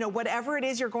 you know, whatever it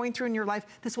is you're going through in your life,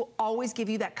 this will always give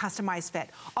you that customized fit.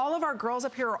 All of our girls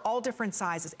up here are all different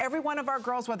sizes. Every one of our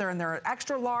girls, whether in their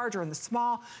extra large or in the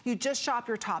small, you just shop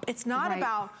your top. It's not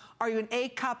about, are you an A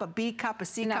cup, a B cup, a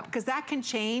C cup? Because that can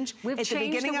change at the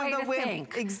beginning of the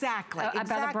week. Exactly.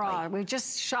 About a bra. We're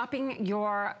just shopping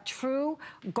your true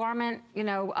garment, you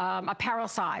know, apparel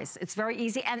size. It's very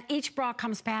easy, and each bra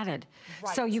comes padded.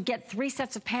 So you get 3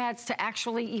 sets of pads to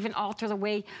actually even alter the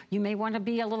way you may want to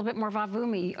be a little bit more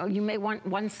vavoomey, or you may want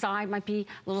one side might be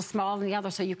a little smaller than the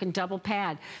other, so you can double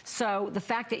pad. So the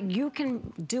fact that you can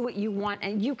do what you want,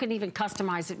 and you can even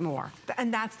customize it more.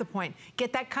 And that's the point.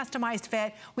 Get that customized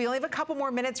fit. We only have a couple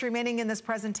more minutes remaining in this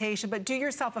presentation, but do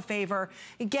yourself a favor.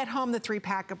 Get home the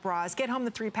 3-pack of bras. Get home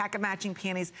the 3-pack of matching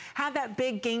panties. Have that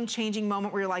big game-changing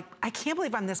moment where you're like, I can't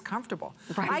believe I'm this comfortable.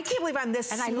 I can't believe I'm this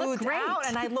smoothed out,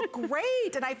 and I look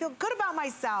great, and I feel good about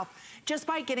myself just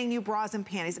by getting new bras and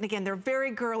panties. And again, they're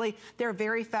very girly, they're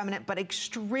very feminine, but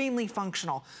extremely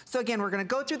functional. So again, we're gonna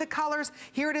go through the colors.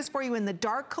 Here it is for you in the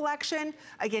dark collection.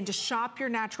 Again, just shop your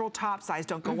natural top size.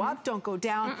 Don't go up, don't go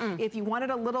down. If you want it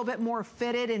a little bit more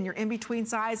fitted in your in-between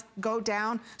size, go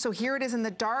down. So here it is in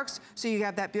the darks. So you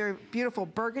have that beautiful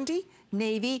burgundy,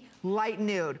 navy, light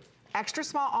nude. Extra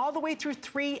small all the way through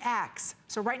 3X.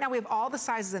 So right now we have all the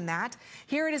sizes in that.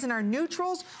 Here it is in our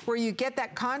neutrals, where you get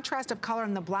that contrast of color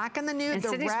in the black and the nude, and the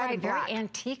red and black. Very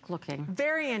antique looking.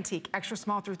 Very antique, extra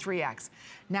small through 3X.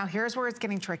 Now here's where it's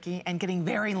getting tricky and getting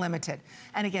very limited.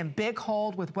 And again, big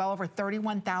hold with well over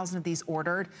 31,000 of these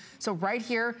ordered. So right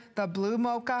here, the blue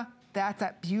mocha, that's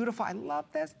that beautiful, I love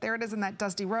this. There it is in that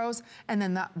dusty rose, and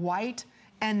then that white.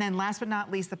 And then last but not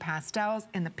least, the pastels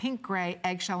in the pink gray,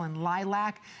 eggshell, and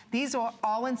lilac. These are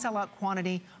all in sellout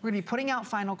quantity. We're gonna be putting out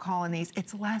final call on these.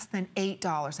 It's less than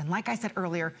 $8. And like I said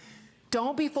earlier,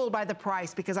 don't be fooled by the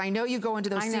price, because I know you go into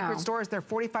those secret stores, they're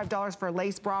 $45 for a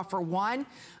lace bra for one.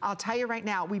 I'll tell you right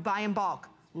now, we buy in bulk.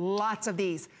 Lots of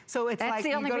these. So it's like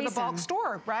you go to the bulk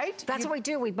store, right? That's what we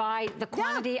do. We buy the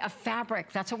quantity of fabric.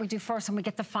 That's what we do first, and we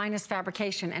get the finest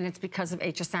fabrication, and it's because of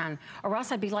HSN. Or else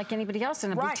I'd be like anybody else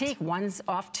in a boutique. One's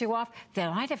off, 2 off. Then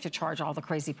I'd have to charge all the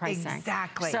crazy pricing.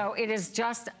 Exactly. So it is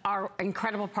just our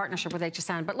incredible partnership with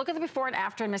HSN. But look at the before and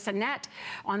after. Miss Annette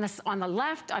on the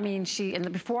left. I mean, she in the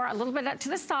before a little bit to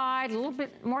the side, a little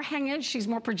bit more hangage. She's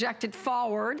more projected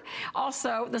forward.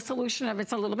 Also, the solution of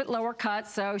it's a little bit lower cut,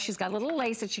 so she's got a little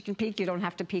lace that she can peek. You don't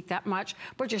have to peek that much.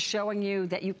 We're just showing you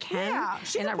that you can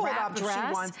in a wrap dress. If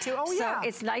she wants to. Oh, yeah. So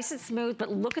it's nice and smooth,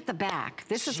 but look at the back.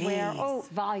 This is where,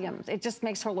 volumes. It just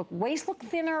makes her waist look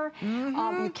thinner.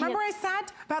 Remember I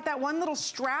said about that one little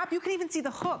strap? You can even see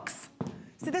the hooks.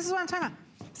 See, this is what I'm talking about.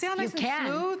 See how nice and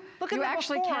smooth? Look at that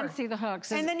before. You actually can see the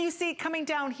hooks. And then you see coming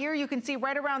down here, you can see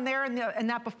right around there in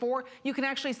that before, you can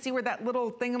actually see where that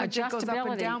little thingamajig goes up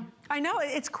and down. I know,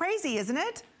 it's crazy, isn't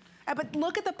it? But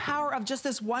look at the power of just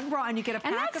this one bra, and you get a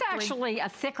pack of 3. And that's actually a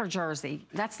thicker jersey.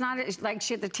 That's not, like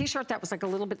she had the t-shirt that was like a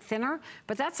little bit thinner,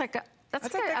 but that's like a, that's a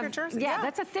thicker jersey. Yeah,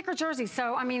 that's a thicker jersey.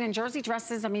 So, I mean, in jersey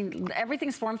dresses, I mean,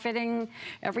 everything's form-fitting.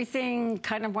 Everything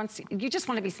kind of wants, you just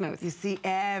want to be smooth. You see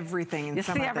everything in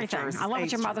some of the jerseys. I love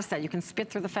what your mother said. You can spit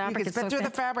through the fabric. You can spit through the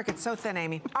fabric. It's so thin,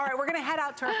 Amy. All right, we're going to head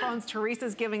out to our phones.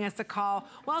 Teresa's giving us a call.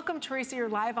 Welcome, Teresa. You're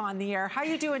live on the air. How are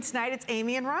you doing tonight? It's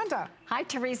Amy and Rhonda. Hi,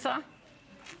 Teresa.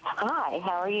 Hi,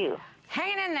 how are you?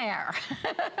 Hanging in there.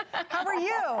 How are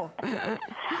you?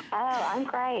 Oh, I'm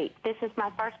great. This is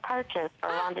my first purchase for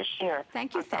Rhonda Shear.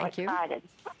 Thank you, thank you. Excited.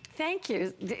 Thank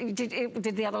you.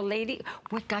 Did the other lady,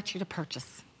 what got you to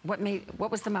purchase?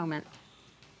 What was the moment?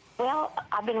 Well,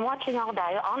 I've been watching all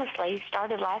day. Honestly,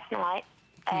 started last night.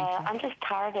 I'm just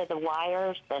tired of the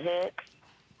wires, the hooks,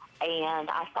 and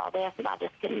I saw this and I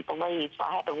just couldn't believe, so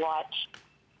I had to watch.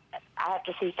 I have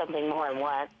to see something more than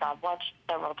once. I've watched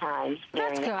several times.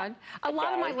 That's good. A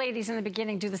lot of my ladies in the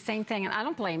beginning do the same thing, and I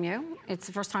don't blame you. It's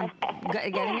the first time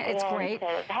getting it. It's great.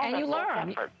 And you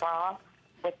learn. Bra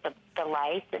with the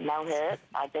lace and no hooks.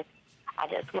 I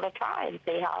just want to try and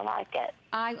see how I like it.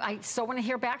 I so want to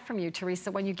hear back from you,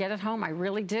 Teresa, when you get it home. I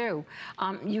really do.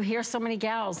 You hear so many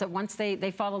gals that once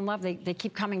they fall in love, they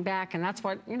keep coming back, and that's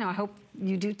what, you know, I hope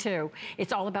you do too.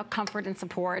 It's all about comfort and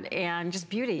support and just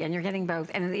beauty, and you're getting both,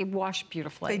 and they wash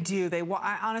beautifully. They do.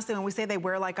 Honestly, when we say they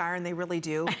wear like iron, they really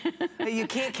do. You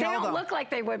can't kill them. They don't look like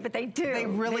they would, but they do. They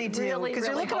really do. Because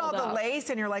you look at all the lace,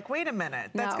 and you're like, wait a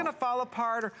minute, that's going to fall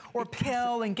apart or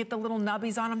pill and get the little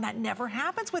nubbies on them. That never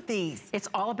happens with these. It's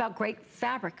all about great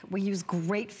fabric. We use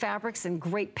great fabrics and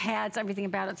great pads, everything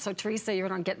about it. So, Teresa, you're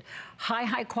going to get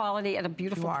high quality at a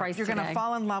beautiful price You're going to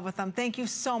fall in love with them. Thank you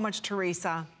so much,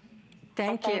 Teresa.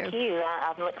 Thank you. Thank you.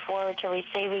 I look forward to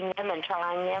receiving them and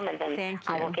trying them, and then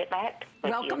I will get back.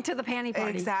 Welcome to the panty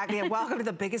party. Exactly. And welcome to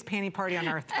the biggest panty party on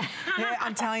earth. Yeah,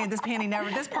 I'm telling you,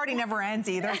 this party never ends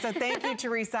either. So thank you,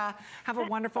 Teresa. Have a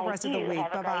wonderful rest of the week.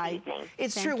 Bye-bye.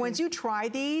 It's true. Once you try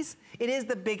these, it is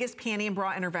the biggest panty and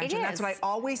bra intervention. That's what I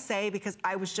always say, because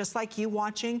I was just like you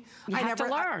watching. You have to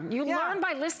learn. You learn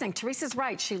by listening. Teresa's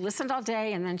right. She listened all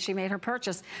day, and then she made her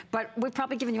purchase. But we've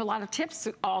probably given you a lot of tips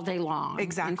all day long.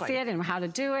 Exactly. And fit and how to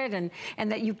do it,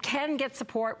 and that you can get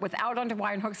support without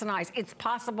underwire and hooks and eyes. It's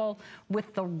possible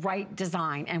with the right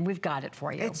design, and we've got it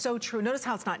for you. It's so true. Notice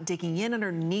how it's not digging in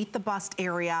underneath the bust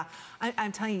area.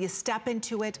 I'm telling you, you step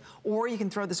into it, or you can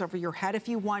throw this over your head if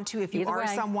you want to, if you are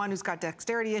someone who's got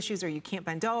dexterity issues or you can't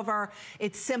bend over.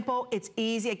 It's simple, it's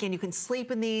easy. Again, you can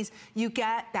sleep in these. You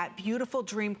get that beautiful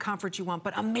dream comfort you want,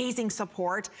 but amazing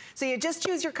support. So you just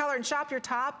choose your color and shop your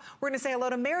top. We're gonna say hello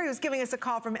to Mary, who's giving us a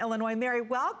call from Illinois. Mary,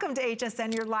 welcome to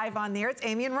HSN. You're live on the air. It's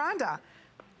Amy and Rhonda.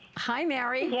 Hi,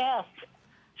 Mary. Yes.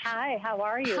 Hi, how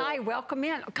are you? Hi, welcome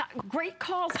in. Great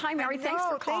calls. Hi, Mary. Thanks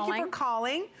for calling. Thank you for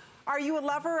calling. Are you a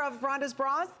lover of Rhonda's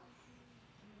bras?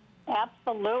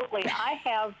 Absolutely. I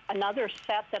have another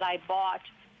set that I bought,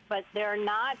 but they're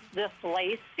not this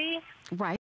lacy.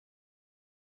 Right.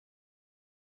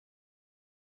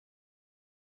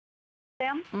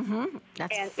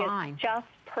 That's fine. It's just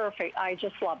perfect. I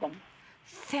just love them.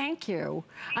 Thank you.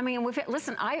 I mean,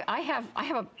 listen, I have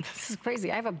a, this is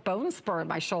crazy. I have a bone spur in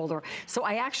my shoulder. So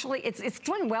I actually, it's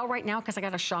doing well right now because I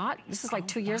got a shot. This is like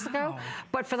 2 years ago.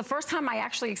 But for the first time, I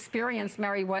actually experienced,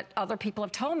 Mary, what other people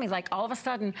have told me. Like all of a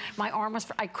sudden, my arm was,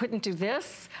 I couldn't do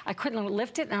this. I couldn't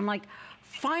lift it. And I'm like,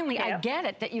 finally, I get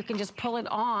it, that you can just pull it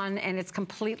on and it's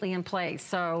completely in place.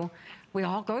 So we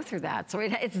all go through that. So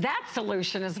it's that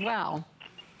solution as well.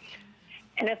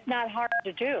 And it's not hard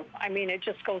to do. I mean, it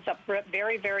just goes up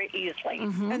very, very easily.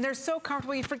 And they're so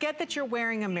comfortable. You forget that you're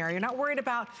wearing them, Mary. You're not worried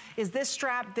about, is this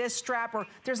strap, or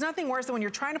there's nothing worse than when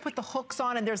you're trying to put the hooks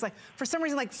on and there's like, for some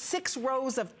reason, like 6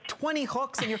 rows of 20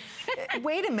 hooks and you're,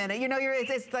 wait a minute, you know,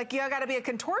 it's like you gotta be a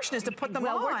contortionist to put them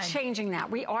on. Well, we're changing that.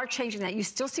 We are changing that. You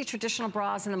still see traditional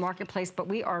bras in the marketplace, but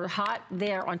we are hot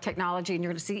there on technology, and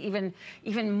you're gonna see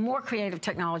even more creative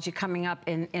technology coming up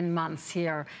in months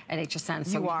here at HSN.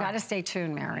 So you've gotta stay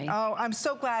tuned, Mary. Oh, I'm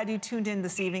so glad you tuned in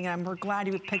this evening, and we're glad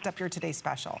you picked up your Today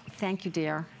Special. Thank you,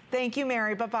 dear. Thank you,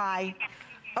 Mary. Bye-bye.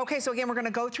 Okay, so again, we're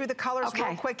gonna go through the colors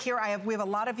real quick here. We have a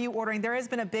lot of you ordering. There has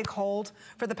been a big hold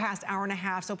for the past hour and a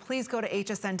half, so please go to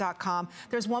hsn.com.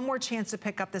 There's one more chance to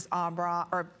pick up this bra,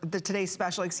 or the today's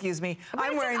special, excuse me. But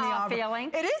I'm wearing the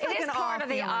feeling. It is like an part of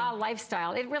the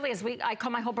lifestyle. It really is. I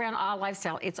call my whole brand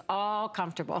lifestyle. It's all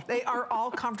comfortable. They are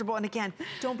all comfortable, and again,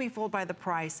 don't be fooled by the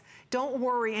price. Don't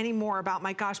worry anymore about,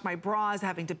 my gosh, my bras,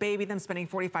 having to baby them, spending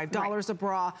 $45 a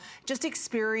bra. Just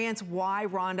experience why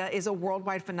Rhonda is a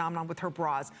worldwide phenomenon with her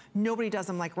bras. Nobody does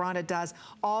them like Rhonda does.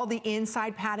 All the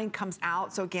inside padding comes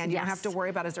out. So again, you don't have to worry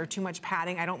about, is there too much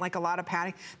padding? I don't like a lot of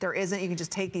padding. There isn't. You can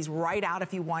just take these right out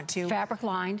if you want to. Fabric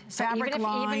lined. So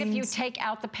even if you take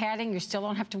out the padding, you still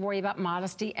don't have to worry about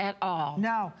modesty at all.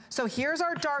 No. So here's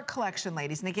our dark collection,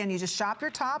 ladies. And again, you just shop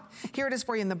your top. Here it is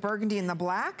for you in the burgundy and the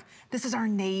black. This is our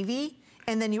navy.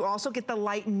 And then you also get the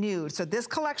light nude. So this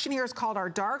collection here is called our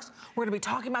darks. We're gonna be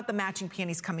talking about the matching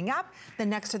panties coming up. Then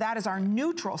next to that is our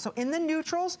neutral. So in the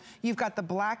neutrals, you've got the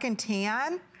black and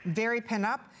tan, very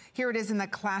pin-up. Here it is in the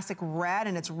classic red,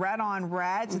 and it's red on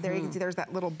red. So there you can see there's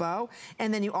that little bow.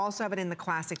 And then you also have it in the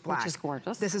classic black. Which is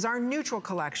gorgeous. This is our neutral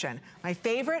collection. My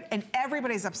favorite, and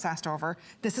everybody's obsessed over,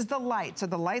 this is the light. So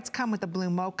the lights come with the blue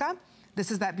mocha. This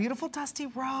is that beautiful dusty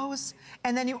rose.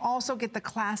 And then you also get the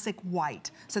classic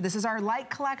white. So this is our light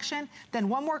collection. Then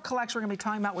one more collection we're gonna be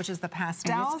talking about, which is the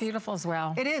pastels. And it's beautiful as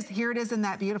well. It is. Here it is in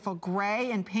that beautiful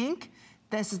gray and pink.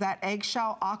 This is that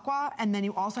eggshell aqua. And then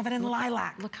you also have it in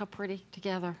lilac. Look how pretty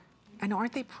together. I know,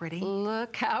 aren't they pretty?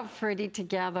 Look how pretty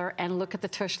together, and look at the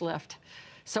tush lift.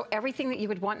 So everything that you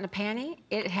would want in a panty,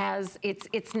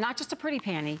 it's not just a pretty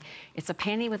panty, it's a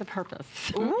panty with a purpose.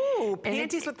 Ooh,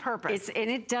 panties with purpose. And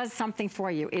it does something for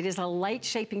you. It is a light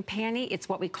shaping panty. It's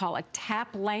what we call a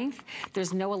tap length.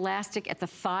 There's no elastic at the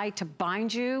thigh to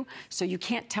bind you, so you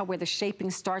can't tell where the shaping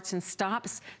starts and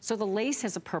stops. So the lace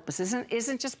has a purpose.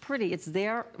 Isn't just pretty, it's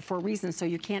there for a reason, so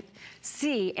you can't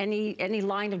see any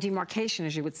line of demarcation,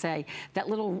 as you would say. That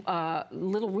little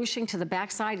ruching to the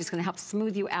backside is gonna help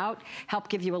smooth you out, help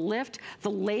give you a lift. The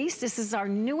lace, this is our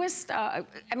newest, I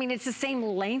mean, it's the same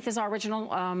length as our original,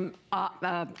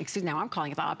 excuse me, now I'm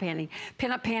calling it the panty,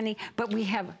 pin-up panty, but we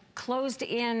have closed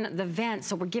in the vent,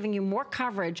 so we're giving you more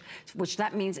coverage, which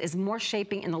that means is more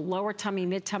shaping in the lower tummy,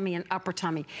 mid tummy, and upper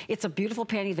tummy. It's a beautiful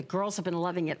panty. The girls have been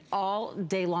loving it all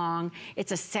day long.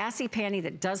 It's a sassy panty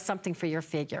that does something for your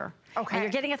figure. Okay. And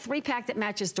you're getting a 3-pack that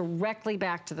matches directly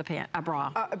back to the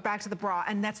bra. Back to the bra,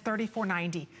 and that's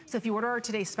 $34.90. So if you order our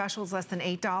today's special, it's less than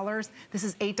 $8. This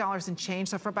is $8 and change,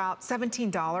 so for about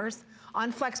 $17.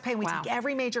 On FlexPay, we take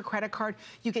every major credit card.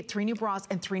 You get 3 new bras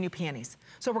and 3 new panties.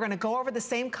 So we're gonna go over the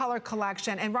same color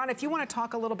collection. And Ron, if you wanna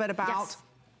talk a little bit about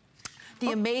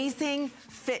the amazing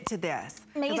fit to this.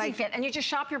 Amazing fit, and you just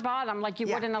shop your bottom like you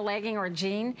would in a legging or a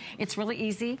jean. It's really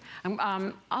easy.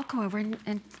 I'll go over and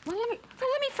well,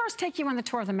 let me first take you on the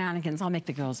tour of the mannequins. I'll make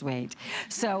the girls wait.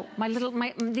 So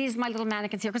these are my little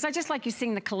mannequins here, because I just like you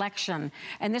seeing the collection.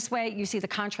 And this way you see the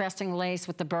contrasting lace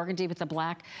with the burgundy with the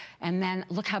black, and then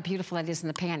look how beautiful that is in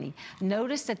the panty.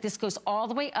 Notice that this goes all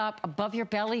the way up above your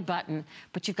belly button,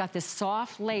 but you've got this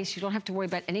soft lace. You don't have to worry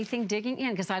about anything digging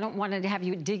in, because I don't want to have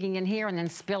you digging in here and then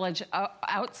spillage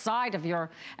outside of your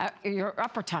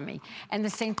upper tummy. And the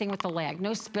same thing with the leg.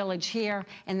 No spillage here.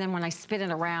 And then when I spin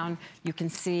it around, you can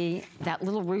see that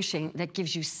little ruching that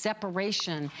gives you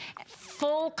separation.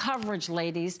 Full coverage,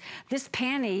 ladies. This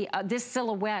panty, this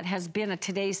silhouette has been a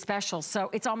today's special. So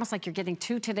it's almost like you're getting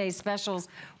 2 today's specials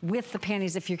with the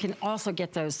panties if you can also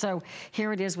get those. So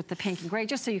here it is with the pink and gray,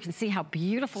 just so you can see how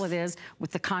beautiful it is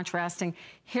with the contrasting.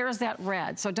 Here's that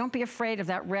red. So don't be afraid of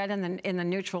that red in the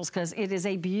neutrals, because it is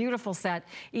a beautiful set,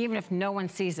 even if no one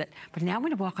sees it. But now I'm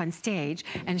gonna walk on stage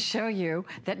and show you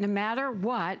that no matter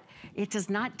what, it does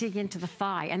not dig into the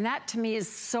thigh. And that to me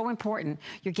is so important.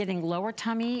 You're getting lower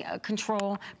tummy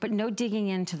control, but no digging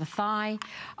into the thigh.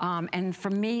 And for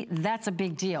me, that's a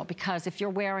big deal, because if you're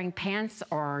wearing pants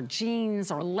or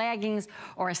jeans or leggings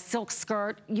or a silk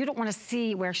skirt, you don't wanna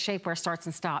see where shapewear starts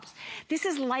and stops. This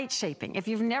is light shaping. If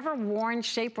you've never worn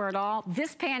shapewear at all,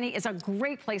 this panty is a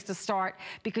great place to start,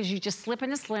 because you just slip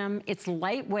into slim, it's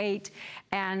lightweight,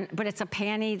 but it's a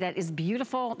panty that is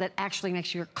beautiful, that actually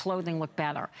makes your clothing look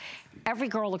better. Every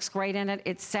girl looks great in it.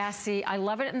 It's sassy. I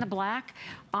love it in the black.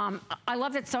 I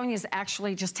love that Sonia's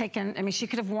actually just taken, I mean, she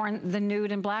could have worn the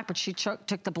nude and black, but she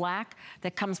took the black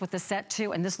that comes with the set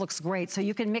too, and this looks great. So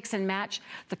you can mix and match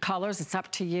the colors. It's up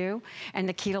to you. And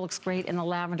Nikita looks great in the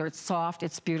lavender. It's soft.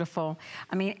 It's beautiful.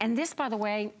 I mean, and this, by the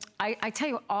way, I tell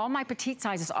you, all my petite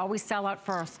sizes always sell out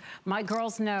first. My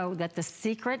girls know that the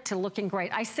secret to looking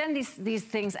great, I send these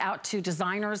things out to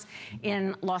designers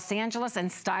in Los Angeles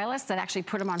and stylists that actually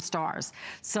put them on stars. stars.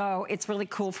 So it's really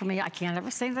cool for me. I can't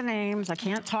ever say the names. I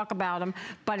can't talk about them,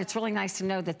 but it's really nice to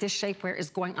know that this shapewear is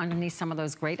going underneath some of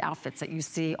those great outfits that you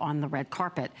see on the red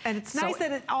carpet. And it's nice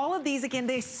that all of these, again,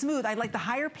 they smooth. I like the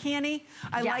higher panty.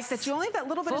 I like that you only have that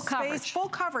little bit of space, full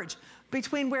coverage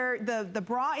between where the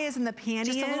bra is and the panty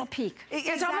is. Just a little peak.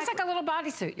 It's almost like a little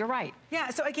bodysuit, you're right. Yeah,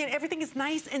 so again, everything is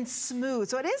nice and smooth.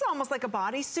 So it is almost like a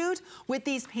bodysuit with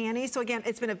these panties. So again,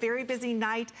 it's been a very busy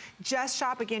night. Just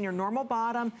shop, again, your normal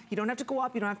bottom. You don't have to go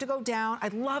up, you don't have to go down. I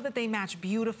love that they match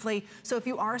beautifully. So if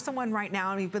you are someone right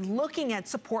now and you've been looking at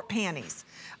support panties,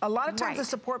 a lot of times the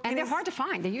support panties. And they're hard to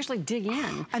find. They usually dig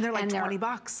in. And they're like 20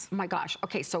 bucks. Oh my gosh.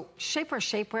 Okay, so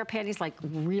shapewear panties, like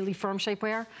really firm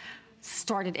shapewear,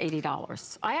 started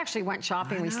 $80. I actually went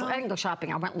shopping. I didn't go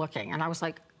shopping. I went looking, and I was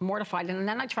like mortified. And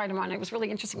then I tried them on. It was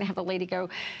really interesting to have the lady go,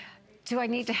 do I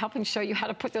need to help and show you how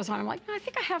to put those on? I'm like, no, I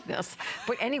think I have this.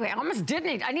 But anyway, I almost did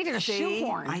need, I needed a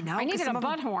shoehorn. I know. I needed a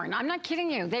butt horn. I'm not kidding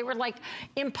you. They were like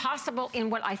impossible in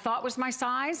what I thought was my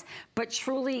size, but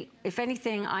truly, if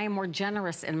anything, I am more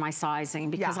generous in my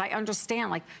sizing because I understand,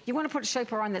 like, you want to put a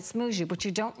shapewear on that smooths you, but you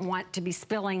don't want to be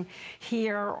spilling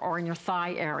here or in your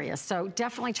thigh area. So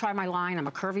definitely try my line. I'm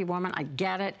a curvy woman. I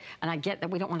get it, and I get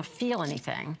that we don't want to feel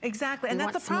anything. Exactly, and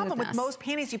that's the problem with most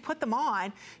panties. You put them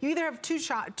on, you either have two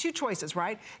choices,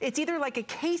 right? It's either like a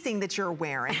casing that you're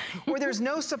wearing or there's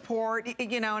no support,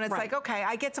 you know, and it's like, okay,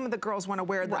 I get some of the girls want to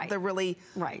wear the really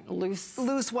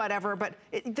loose whatever, but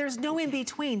there's no in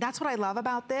between. That's what I love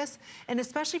about this. And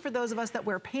especially for those of us that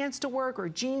wear pants to work or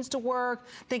jeans to work,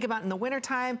 think about in the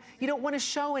wintertime, you don't want to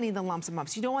show any of the lumps and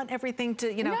bumps. You don't want everything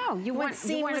to, you know, no, you want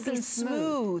seamless and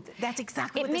smooth. That's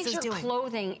exactly what this is doing. It makes your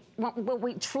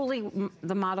clothing, truly,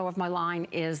 the motto of my line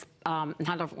is,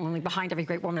 not only behind every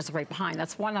great woman is a great behind.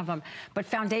 That's one of them. But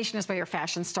foundation is where your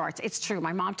fashion starts. It's true.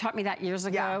 My mom taught me that years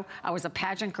ago. I was a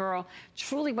pageant girl.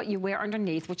 Truly what you wear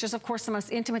underneath, which is, of course, the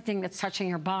most intimate thing that's touching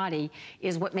your body,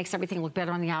 is what makes everything look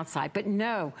better on the outside. But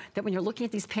know that when you're looking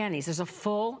at these panties, there's a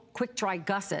full, quick-dry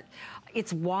gusset.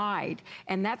 It's wide,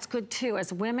 and that's good too.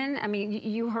 As women, I mean,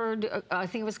 you heard, I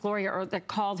think it was Gloria that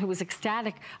called, who was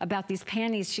ecstatic about these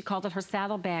panties. She called it her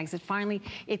saddlebags.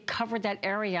 It covered that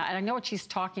area, and I know what she's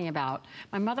talking about.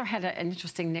 My mother had an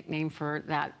interesting nickname for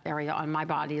that area on my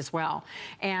body as well,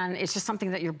 and it's just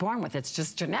something that you're born with. It's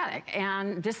just genetic,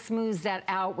 and this smooths that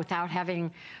out without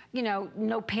having, you know,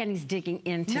 no panties digging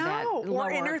into that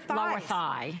lower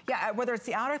thigh. Yeah, whether it's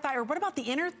the outer thigh or what about the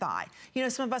inner thigh? You know,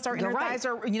 some of us, our inner thighs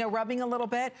are, you know, rubbing a little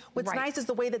bit. What's nice is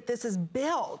the way that this is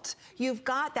built. You've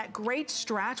got that great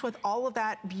stretch with all of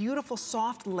that beautiful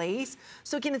soft lace.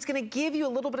 So again, it's going to give you a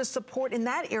little bit of support in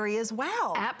that area as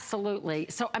well. Absolutely.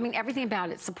 So, I mean, everything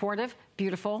about it, supportive,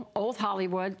 beautiful, old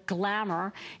Hollywood,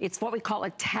 glamour. It's what we call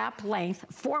a tap length,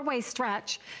 4-way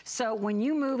stretch. So when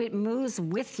you move, it moves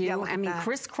with you. I mean,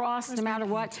 crisscross, no matter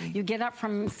what. You get up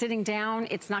from sitting down,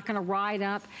 it's not going to ride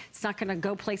up. It's not going to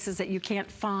go places that you can't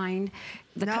find.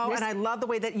 And I love the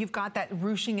way that you've got that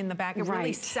ruching in the back. It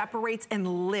really separates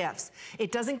and lifts.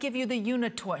 It doesn't give you the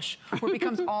unitush where it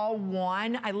becomes all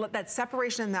one. I love that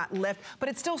separation and that lift, but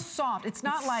it's still soft. It's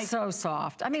not like so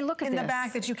soft. I mean, look at this. In the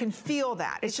back that you can feel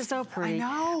that. It's just so pretty. I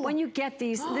know. When you get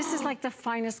these, this is like the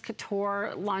finest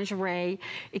couture lingerie.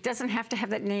 It doesn't have to have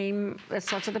that name that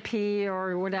starts with a P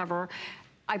or whatever.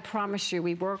 I promise you,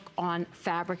 we work on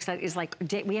fabrics that is like,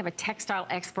 we have a textile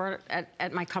expert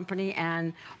at my company,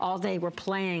 and all day we're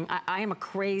playing. I am a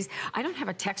crazy, I don't have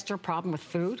a texture problem with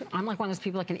food. I'm like one of those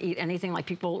people that can eat anything. Like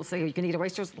people say, you can eat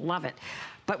oysters, love it.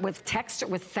 But with texture,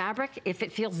 with fabric, if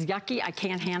it feels yucky, I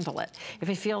can't handle it. If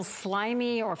it feels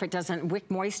slimy or if it doesn't wick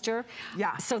moisture.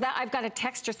 So that I've got a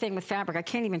texture thing with fabric. I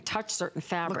can't even touch certain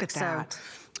fabrics. Look at that.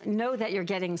 Know that you're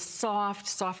getting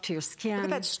soft to your skin.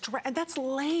 Look at that and that's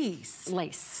lace.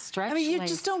 Lace, stretch. I mean, you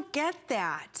just don't get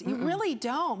that. You really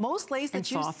don't. Most lace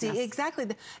that you see,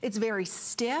 it's very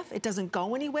stiff. It doesn't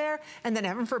go anywhere. And then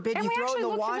heaven forbid you throw it in the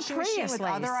washing machine with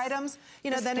other items. You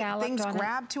know, then things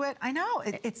grab to it. I know.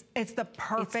 It's the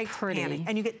perfect panty.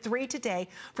 And you get 3 today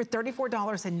for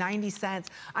 $34.90.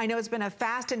 I know it's been a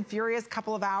fast and furious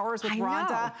couple of hours with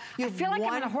Rhonda. I feel like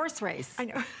I'm in a horse race. I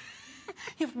know.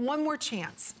 You have one more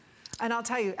chance. And I'll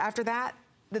tell you, after that,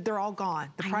 they're all gone.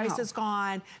 The price is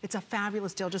gone. It's a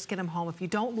fabulous deal. Just get them home. If you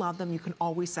don't love them, you can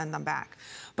always send them back.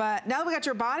 But now that we got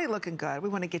your body looking good, we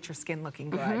want to get your skin looking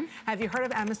good. Have you heard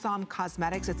of Amazon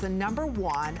Cosmetics? It's the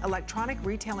 #1 electronic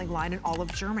retailing line in all of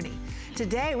Germany.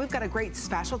 Today, we've got a great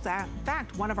special. In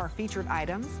fact, one of our featured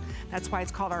items. That's why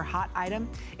it's called our hot item.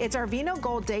 It's our Vino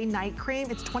Gold Day Night Cream.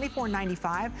 It's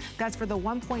 $24.95. That's for the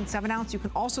 1.7 ounce. You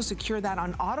can also secure that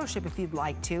on auto ship if you'd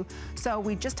like to. So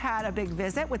we just had a big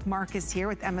visit with Marcus here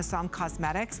with Amazon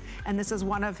Cosmetics, and this is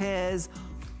one of his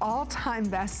all-time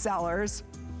bestsellers.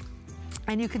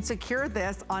 And you can secure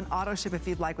this on auto ship if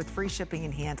you'd like, with free shipping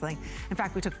and handling. In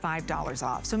fact, we took $5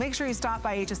 off. So make sure you stop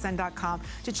by hsn.com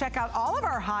to check out all of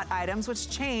our hot items, which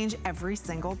change every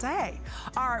single day.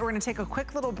 All right, we're gonna take a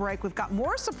quick little break. We've got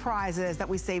more surprises that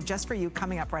we saved just for you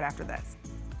coming up right after this.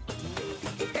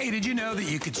 Hey, did you know that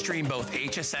you could stream both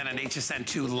HSN and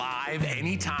HSN2 live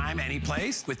anytime,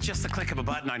 anyplace? With just the click of a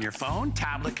button on your phone,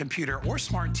 tablet, computer, or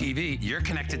smart TV, you're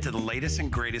connected to the latest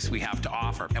and greatest we have to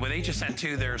offer. And with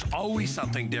HSN2, there's always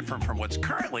something different from what's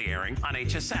currently airing on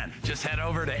HSN. Just head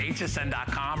over to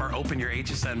hsn.com or open your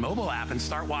HSN mobile app and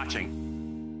start watching.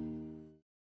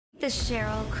 The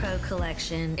Sheryl Crow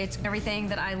collection. It's everything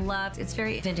that I love. It's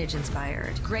very vintage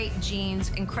inspired. Great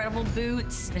jeans, incredible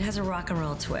boots. It has a rock and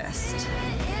roll twist.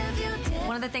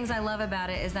 One of the things I love about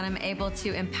it is that I'm able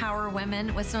to empower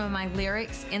women with some of my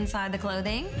lyrics inside the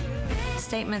clothing.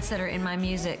 Statements that are in my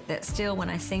music that still,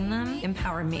 when I sing them,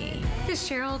 empower me. The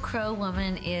Sheryl Crow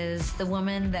woman is the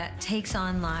woman that takes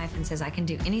on life and says, I can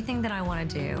do anything that I want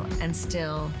to do and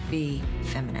still be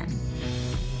feminine.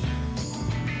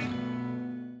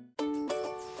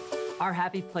 Our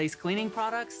Happy Place cleaning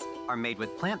products are made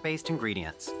with plant-based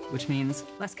ingredients, which means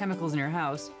less chemicals in your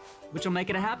house, which will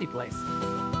make it a happy place.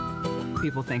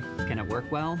 People think, can it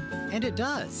work well? And it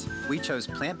does. We chose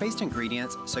plant-based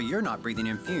ingredients so you're not breathing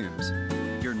in fumes.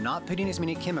 You're not putting as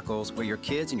many chemicals where your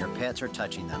kids and your pets are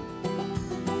touching them.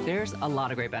 There's a lot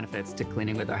of great benefits to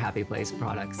cleaning with our Happy Place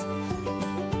products.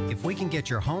 If we can get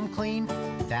your home clean,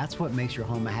 that's what makes your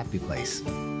home a happy place.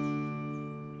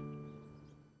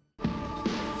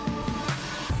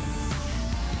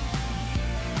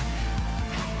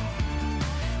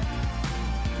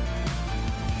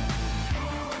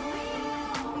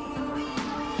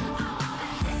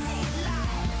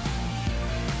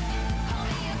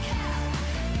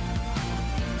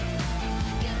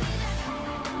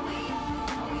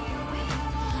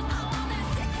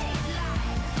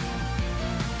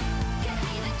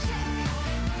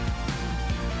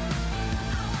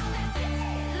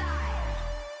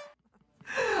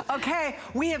 Okay,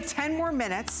 we have 10 more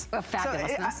minutes. Of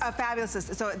fabulousness. So,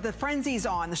 fabulousness. So the frenzy's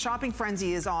on, the shopping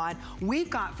frenzy is on. We've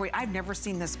got for you, I've never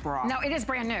seen this bra. No, it is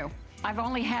brand new. I've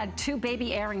only had 2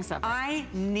 baby airings of it. I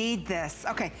need this.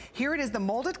 Okay, here it is, the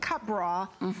molded cup bra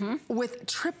with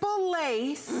triple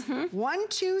lace, 1,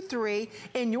 2, 3,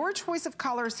 in your choice of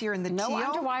colors here in the teal.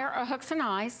 No underwire or hooks and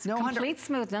eyes. No complete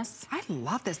smoothness. I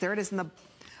love this. There it is in the,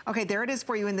 okay, there it is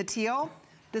for you in the teal.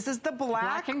 This is the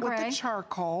black and with gray. the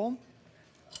charcoal.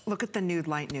 Look at the nude,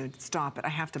 light nude. Stop it, I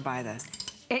have to buy this.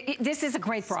 This is a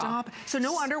great bra. Stop. So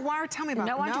no underwire, tell me about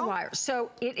it. No underwire.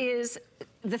 So it is,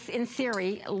 in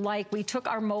theory, like we took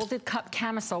our molded cup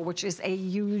camisole, which is a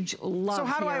huge love. So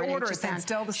how do I here at order it HSN. then?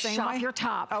 Still the same way? Shop your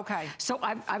top. Okay. So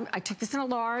I took this in a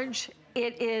large.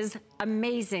 It is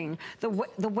amazing. The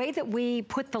way that we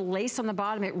put the lace on the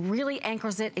bottom, it really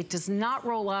anchors it. It does not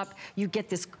roll up. You get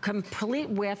this complete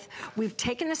width. We've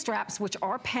taken the straps, which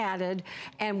are padded,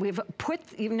 and we've put,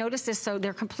 you've noticed this, so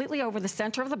they're completely over the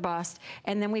center of the bust,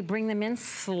 and then we bring them in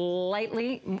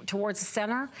slightly towards the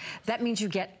center. That means you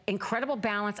get incredible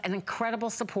balance and incredible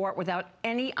support without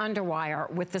any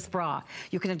underwire with this bra.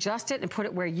 You can adjust it and put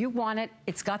it where you want it.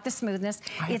 It's got the smoothness.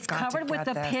 It's covered with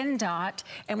the pin dot,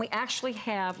 and we actually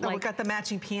have we've got the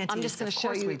matching panties. I'm just going to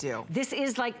show you. We do. This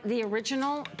is like the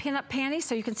original pin-up panty,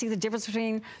 so you can see the difference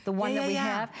between the one that we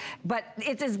have. But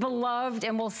it is beloved,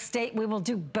 and we will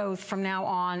do both from now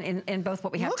on in both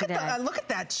what we have today. Look at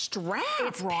that strap,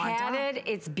 It's Rhonda. padded,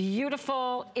 it's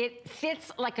beautiful, it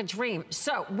fits like a dream.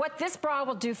 So what this bra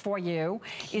will do for you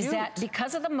is that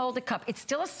because of the molded cup, it's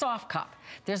still a soft cup.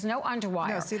 There's no underwire.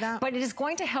 No, see that? But it is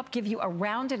going to help give you a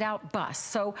rounded out bust.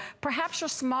 So perhaps you're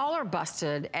smaller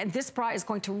busted, and this bra is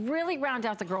going to really round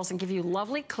out the girls and give you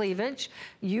lovely cleavage.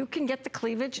 You can get the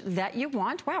cleavage that you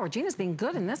want. Wow, Regina's being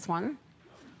good in this one.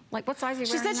 Like, what size are you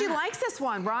wearing? She said she likes this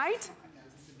one, right?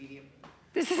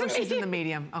 This is a medium. She's in the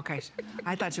medium. Okay.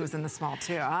 I thought she was in the small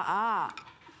too.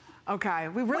 Okay,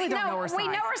 we really don't know her size. We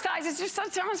know her size. It's just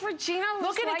sometimes Regina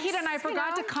looks at Nikita, and I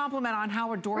forgot to compliment on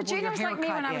how adorable your haircut is. Regina was like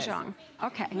me when I was young.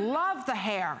 Okay. Love the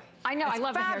hair. I know, I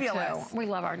love fabulous. the hair too. We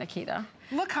love our Nikita.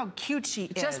 Look how cute she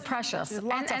is. Just precious. And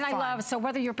I love, so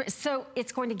whether you're, so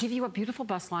it's going to give you a beautiful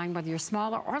bust line, whether you're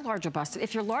smaller or larger busted.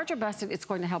 If you're larger busted, it's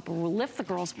going to help lift the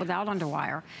girls without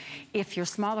underwire. If you're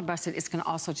smaller busted, it's going to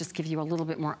also just give you a little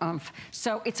bit more oomph.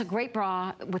 So it's a great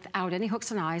bra without any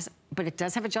hooks and eyes, but it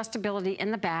does have adjustability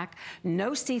in the back.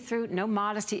 No see-through, no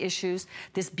modesty issues.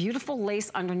 This beautiful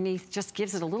lace underneath just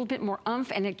gives it a little bit more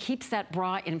oomph, and it keeps that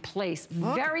bra in place.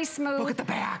 Very smooth. Look at the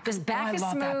back. This back is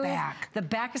smooth. That back. The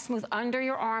back is smooth under under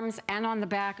your arms and on the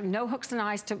back. No hooks and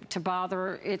eyes to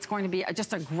bother. It's going to be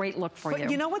just a great look for you.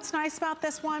 But you know what's nice about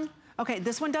this one? Okay,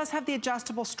 this one does have the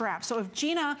adjustable strap. So if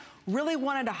Gina really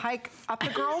wanted to hike up the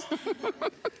girls,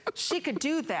 she could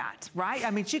do that, right? I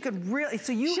mean, she could really,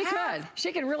 so you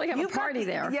She could really have a party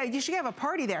there. Yeah, you should have a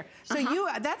party there. So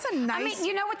that's a nice. I mean,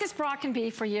 you know what this bra can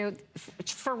be for you,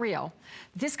 for real?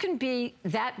 This can be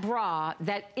that bra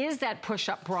that is that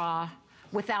push-up bra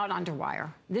without underwire.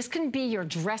 This can be your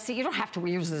dressy, you don't have to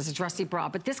use it as a dressy bra,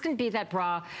 but this can be that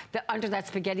bra that under that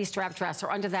spaghetti strap dress or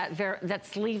under that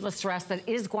sleeveless dress that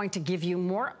is going to give you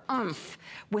more oomph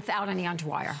without any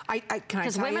underwire.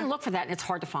 Because women look for that and it's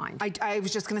hard to find. I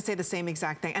was just gonna say the same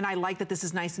exact thing, and I like that this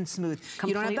is nice and smooth. Completely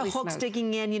you don't have the hooks smooth.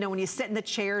 digging in, you know, when you sit in the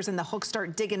chairs and the hooks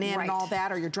start digging in and all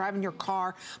that, or you're driving your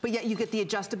car, but yet you get the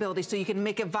adjustability so you can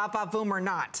make it va-va-voom or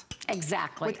not.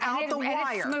 Exactly. Without the wire.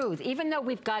 And it's smooth, even though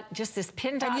we've got just this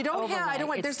pin dot you don't have,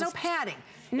 overlay. there's no padding.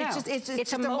 No, it's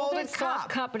just a a molded soft soft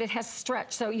cup, but it has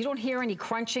stretch, so you don't hear any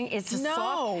crunching. It's a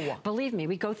soft. Believe me,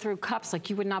 we go through cups like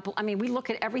you would not. I mean, we look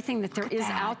at everything that there is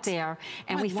out there,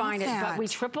 and we find it. But we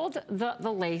tripled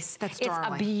the lace. That's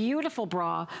darling. It's a beautiful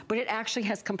bra, but it actually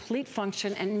has complete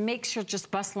function and makes your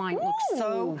just bust line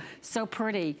look so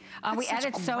pretty. We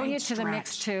added Sonia to the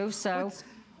mix too, so.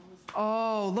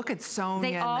 Oh, look at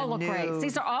Sonia. They all look great.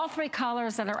 These are all 3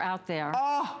 colors that are out there.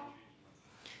 Oh,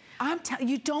 I'm telling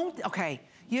you,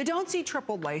 you don't see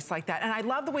triple lace like that. And I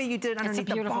love the way you did it underneath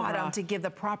the bottom to give the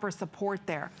proper support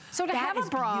there. So to have a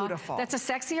bra that's a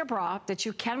sexier bra that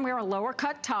you can wear a lower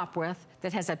cut top with,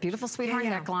 that has that beautiful sweetheart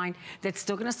neckline, that's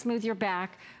still gonna smooth your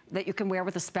back, that you can wear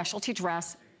with a specialty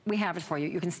dress, we have it for you.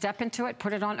 You can step into it,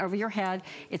 put it on over your head.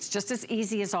 It's just as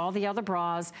easy as all the other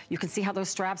bras. You can see how those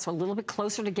straps are a little bit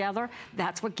closer together.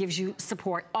 That's what gives you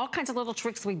support. All kinds of little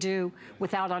tricks we do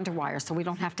without underwire, so we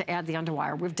don't have to add the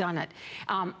underwire. We've done it.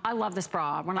 I love this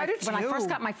bra. When I first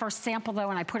got my first sample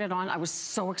though, and I put it on, I was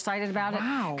so excited about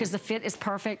it because the fit is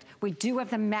perfect. We do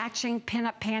have the matching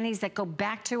pinup panties that go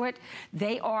back to it.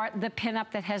 They are the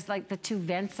pinup that has like the 2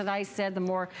 vents that I said, the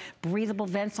more breathable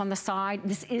vents on the side.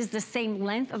 This is the same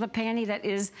length of the panty that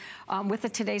is with the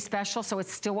Today Special, so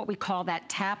it's still what we call that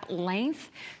tap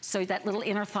length, so that little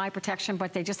inner thigh protection,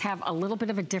 but they just have a little bit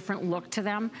of a different look to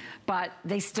them, but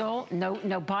they still,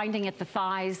 no binding at the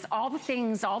thighs, all the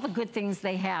things, all the good things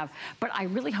they have. But I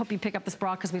really hope you pick up this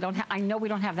bra because we don't have, I know we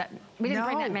don't have that, we didn't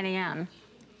bring that many in.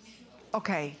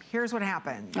 Okay, here's what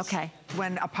happens. Okay.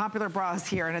 When a popular bra is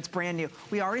here and it's brand new.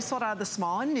 We already sold out of the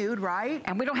small and nude, right?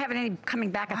 And we don't have any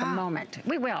coming back at the moment.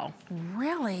 We will.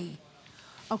 Really?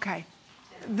 Okay,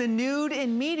 the nude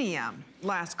and medium,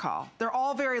 last call. They're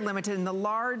all very limited in the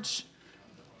large.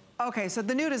 Okay, so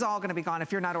the nude is all gonna be gone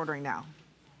if you're not ordering now.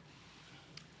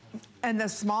 And the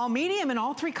small, medium, in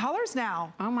all 3 colors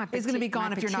now is gonna be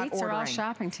gone if you're not ordering. Are all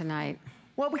shopping tonight.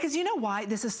 Well, because you know why?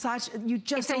 This is such, you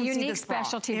just don't see this bra. It's a unique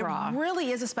specialty bra. It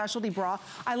really is a specialty bra.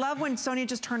 I love when Sonia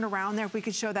just turned around there, if we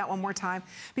could show that one more time.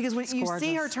 Because when you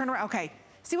see her turn around, okay.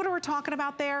 See what we're talking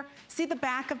about there? See the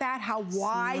back of that, how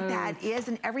wide that is,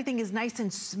 and everything is nice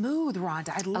and smooth, Rhonda.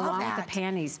 I love Along that. with the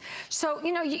panties. So,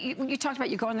 you know, you talked about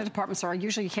you go in the department store,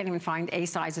 usually you can't even find a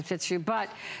size that fits you, but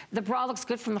the bra looks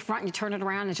good from the front and you turn it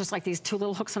around and it's just like these 2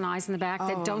 little hooks and eyes in the back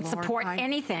that don't support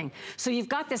anything. So you've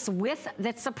got this width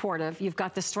that's supportive, you've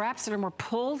got the straps that are more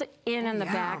pulled in the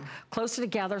back, closer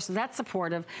together, so that's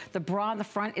supportive. The bra in the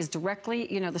front is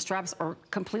directly, you know, the straps are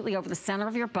completely over the center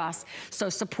of your bust, so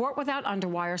support without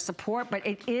underwire support, but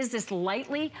it is this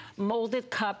lightly molded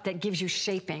cup that gives you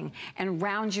shaping and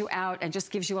rounds you out and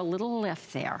just gives you a little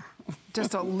lift there.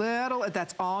 Just a little,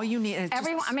 that's all you need.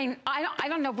 Everyone, I mean, I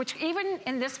don't know which, even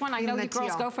in this one, I know you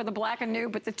girls go for the black and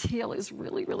nude, but the teal is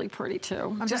really, really pretty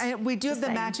too. We do have the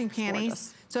matching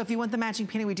panties. So if you want the matching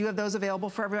panty, we do have those available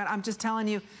for everyone. I'm just telling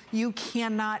you, you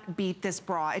cannot beat this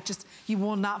bra. It just, you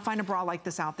will not find a bra like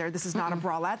this out there. This is not a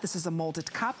bralette, this is a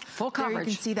molded cup. Full coverage. There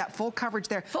you can see that full coverage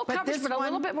there. Full coverage, but a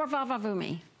little bit more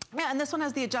va-va-voomy. Yeah, and this one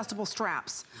has the adjustable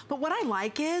straps. But what I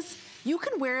like is, you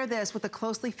can wear this with a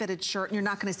closely fitted shirt and you're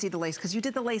not gonna see the lace because you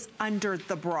did the lace under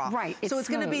the bra. Right, so it's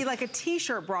gonna be like a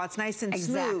t-shirt bra, it's nice and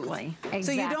smooth. Exactly.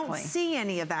 So you don't see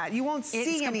any of that. You won't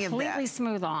see any of that. It's completely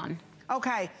smooth on.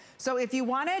 Okay, so if you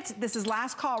want it, this is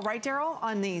last call, right, Daryl,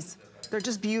 on these. They're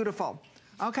just beautiful.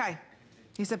 Okay,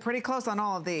 he said pretty close on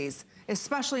all of these,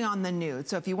 especially on the nude.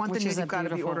 So if you want the nude, you've got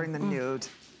to be ordering the nude.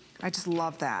 I just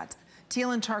love that.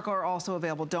 Teal and charcoal are also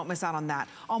available. Don't miss out on that.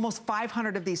 Almost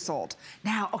 500 of these sold.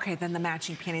 Now, okay, then the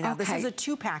matching panty. Now, this is a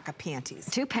 2-pack of panties.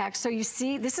 2-pack. So you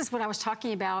see, this is what I was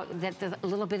talking about, that a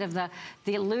little bit of the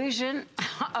illusion.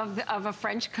 of a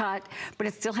French cut, but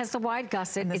it still has the wide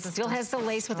gusset. It still has the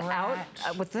lace without,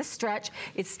 with the stretch.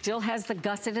 It still has the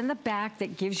gusset in the back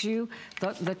that gives you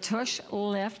the tush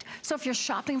lift. So if you're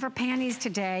shopping for panties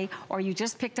today, or you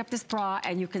just picked up this bra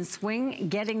and you can swing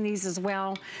getting these as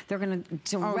well, they're gonna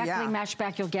directly match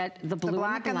back. You'll get the blue, the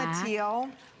black and the teal.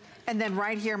 And then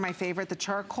right here, my favorite, the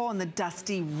charcoal and the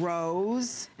dusty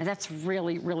rose. And that's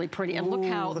really, really pretty. And look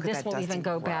how this will even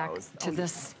go back to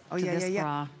this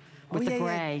bra with the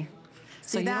gray.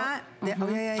 See that?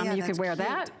 I mean, you could wear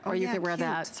that, or you could wear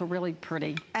that. So really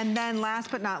pretty. And then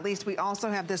last but not least, we also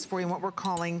have this for you, what we're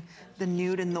calling the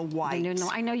nude and the white. The nude,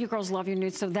 I know you girls love your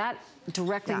nude, so that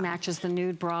directly matches the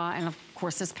nude bra. And of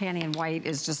course, this panty in white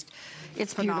is just,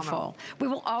 it's beautiful. We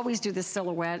will always do this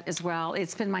silhouette as well.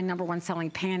 It's been my #1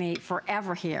 selling panty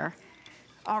forever here.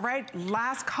 All right,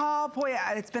 last call. Boy,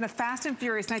 it's been a fast and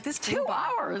furious night. This 2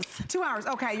 hours. 2 hours.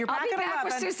 Okay, you're back at 11. I'll be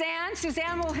back with Suzanne.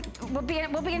 Suzanne will be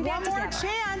in bed together. One more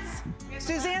chance.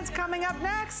 Suzanne's coming up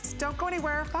next. Don't go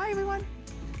anywhere. Bye, everyone.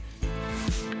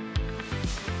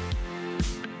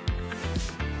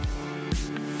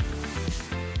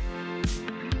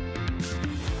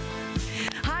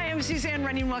 I'm Suzanne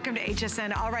Runyon. Welcome to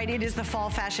HSN. All right, it is the Fall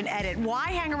Fashion Edit.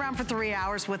 Why hang around for 3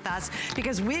 hours with us?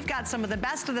 Because we've got some of the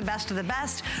best of the best of the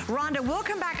best. Rhonda, we'll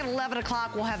come back at 11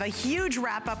 o'clock. We'll have a huge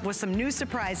wrap up with some new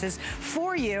surprises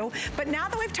for you. But now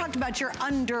that we've talked about your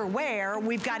underwear,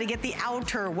 we've got to get the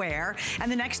outerwear.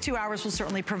 And the next 2 hours will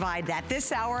certainly provide that.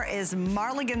 This hour is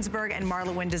Marla Ginsburg and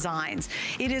Marla Wynn Designs.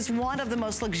 It is one of the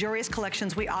most luxurious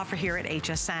collections we offer here at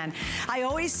HSN. I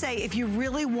always say, if you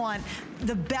really want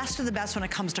the best of the best when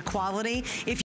it comes to quality, if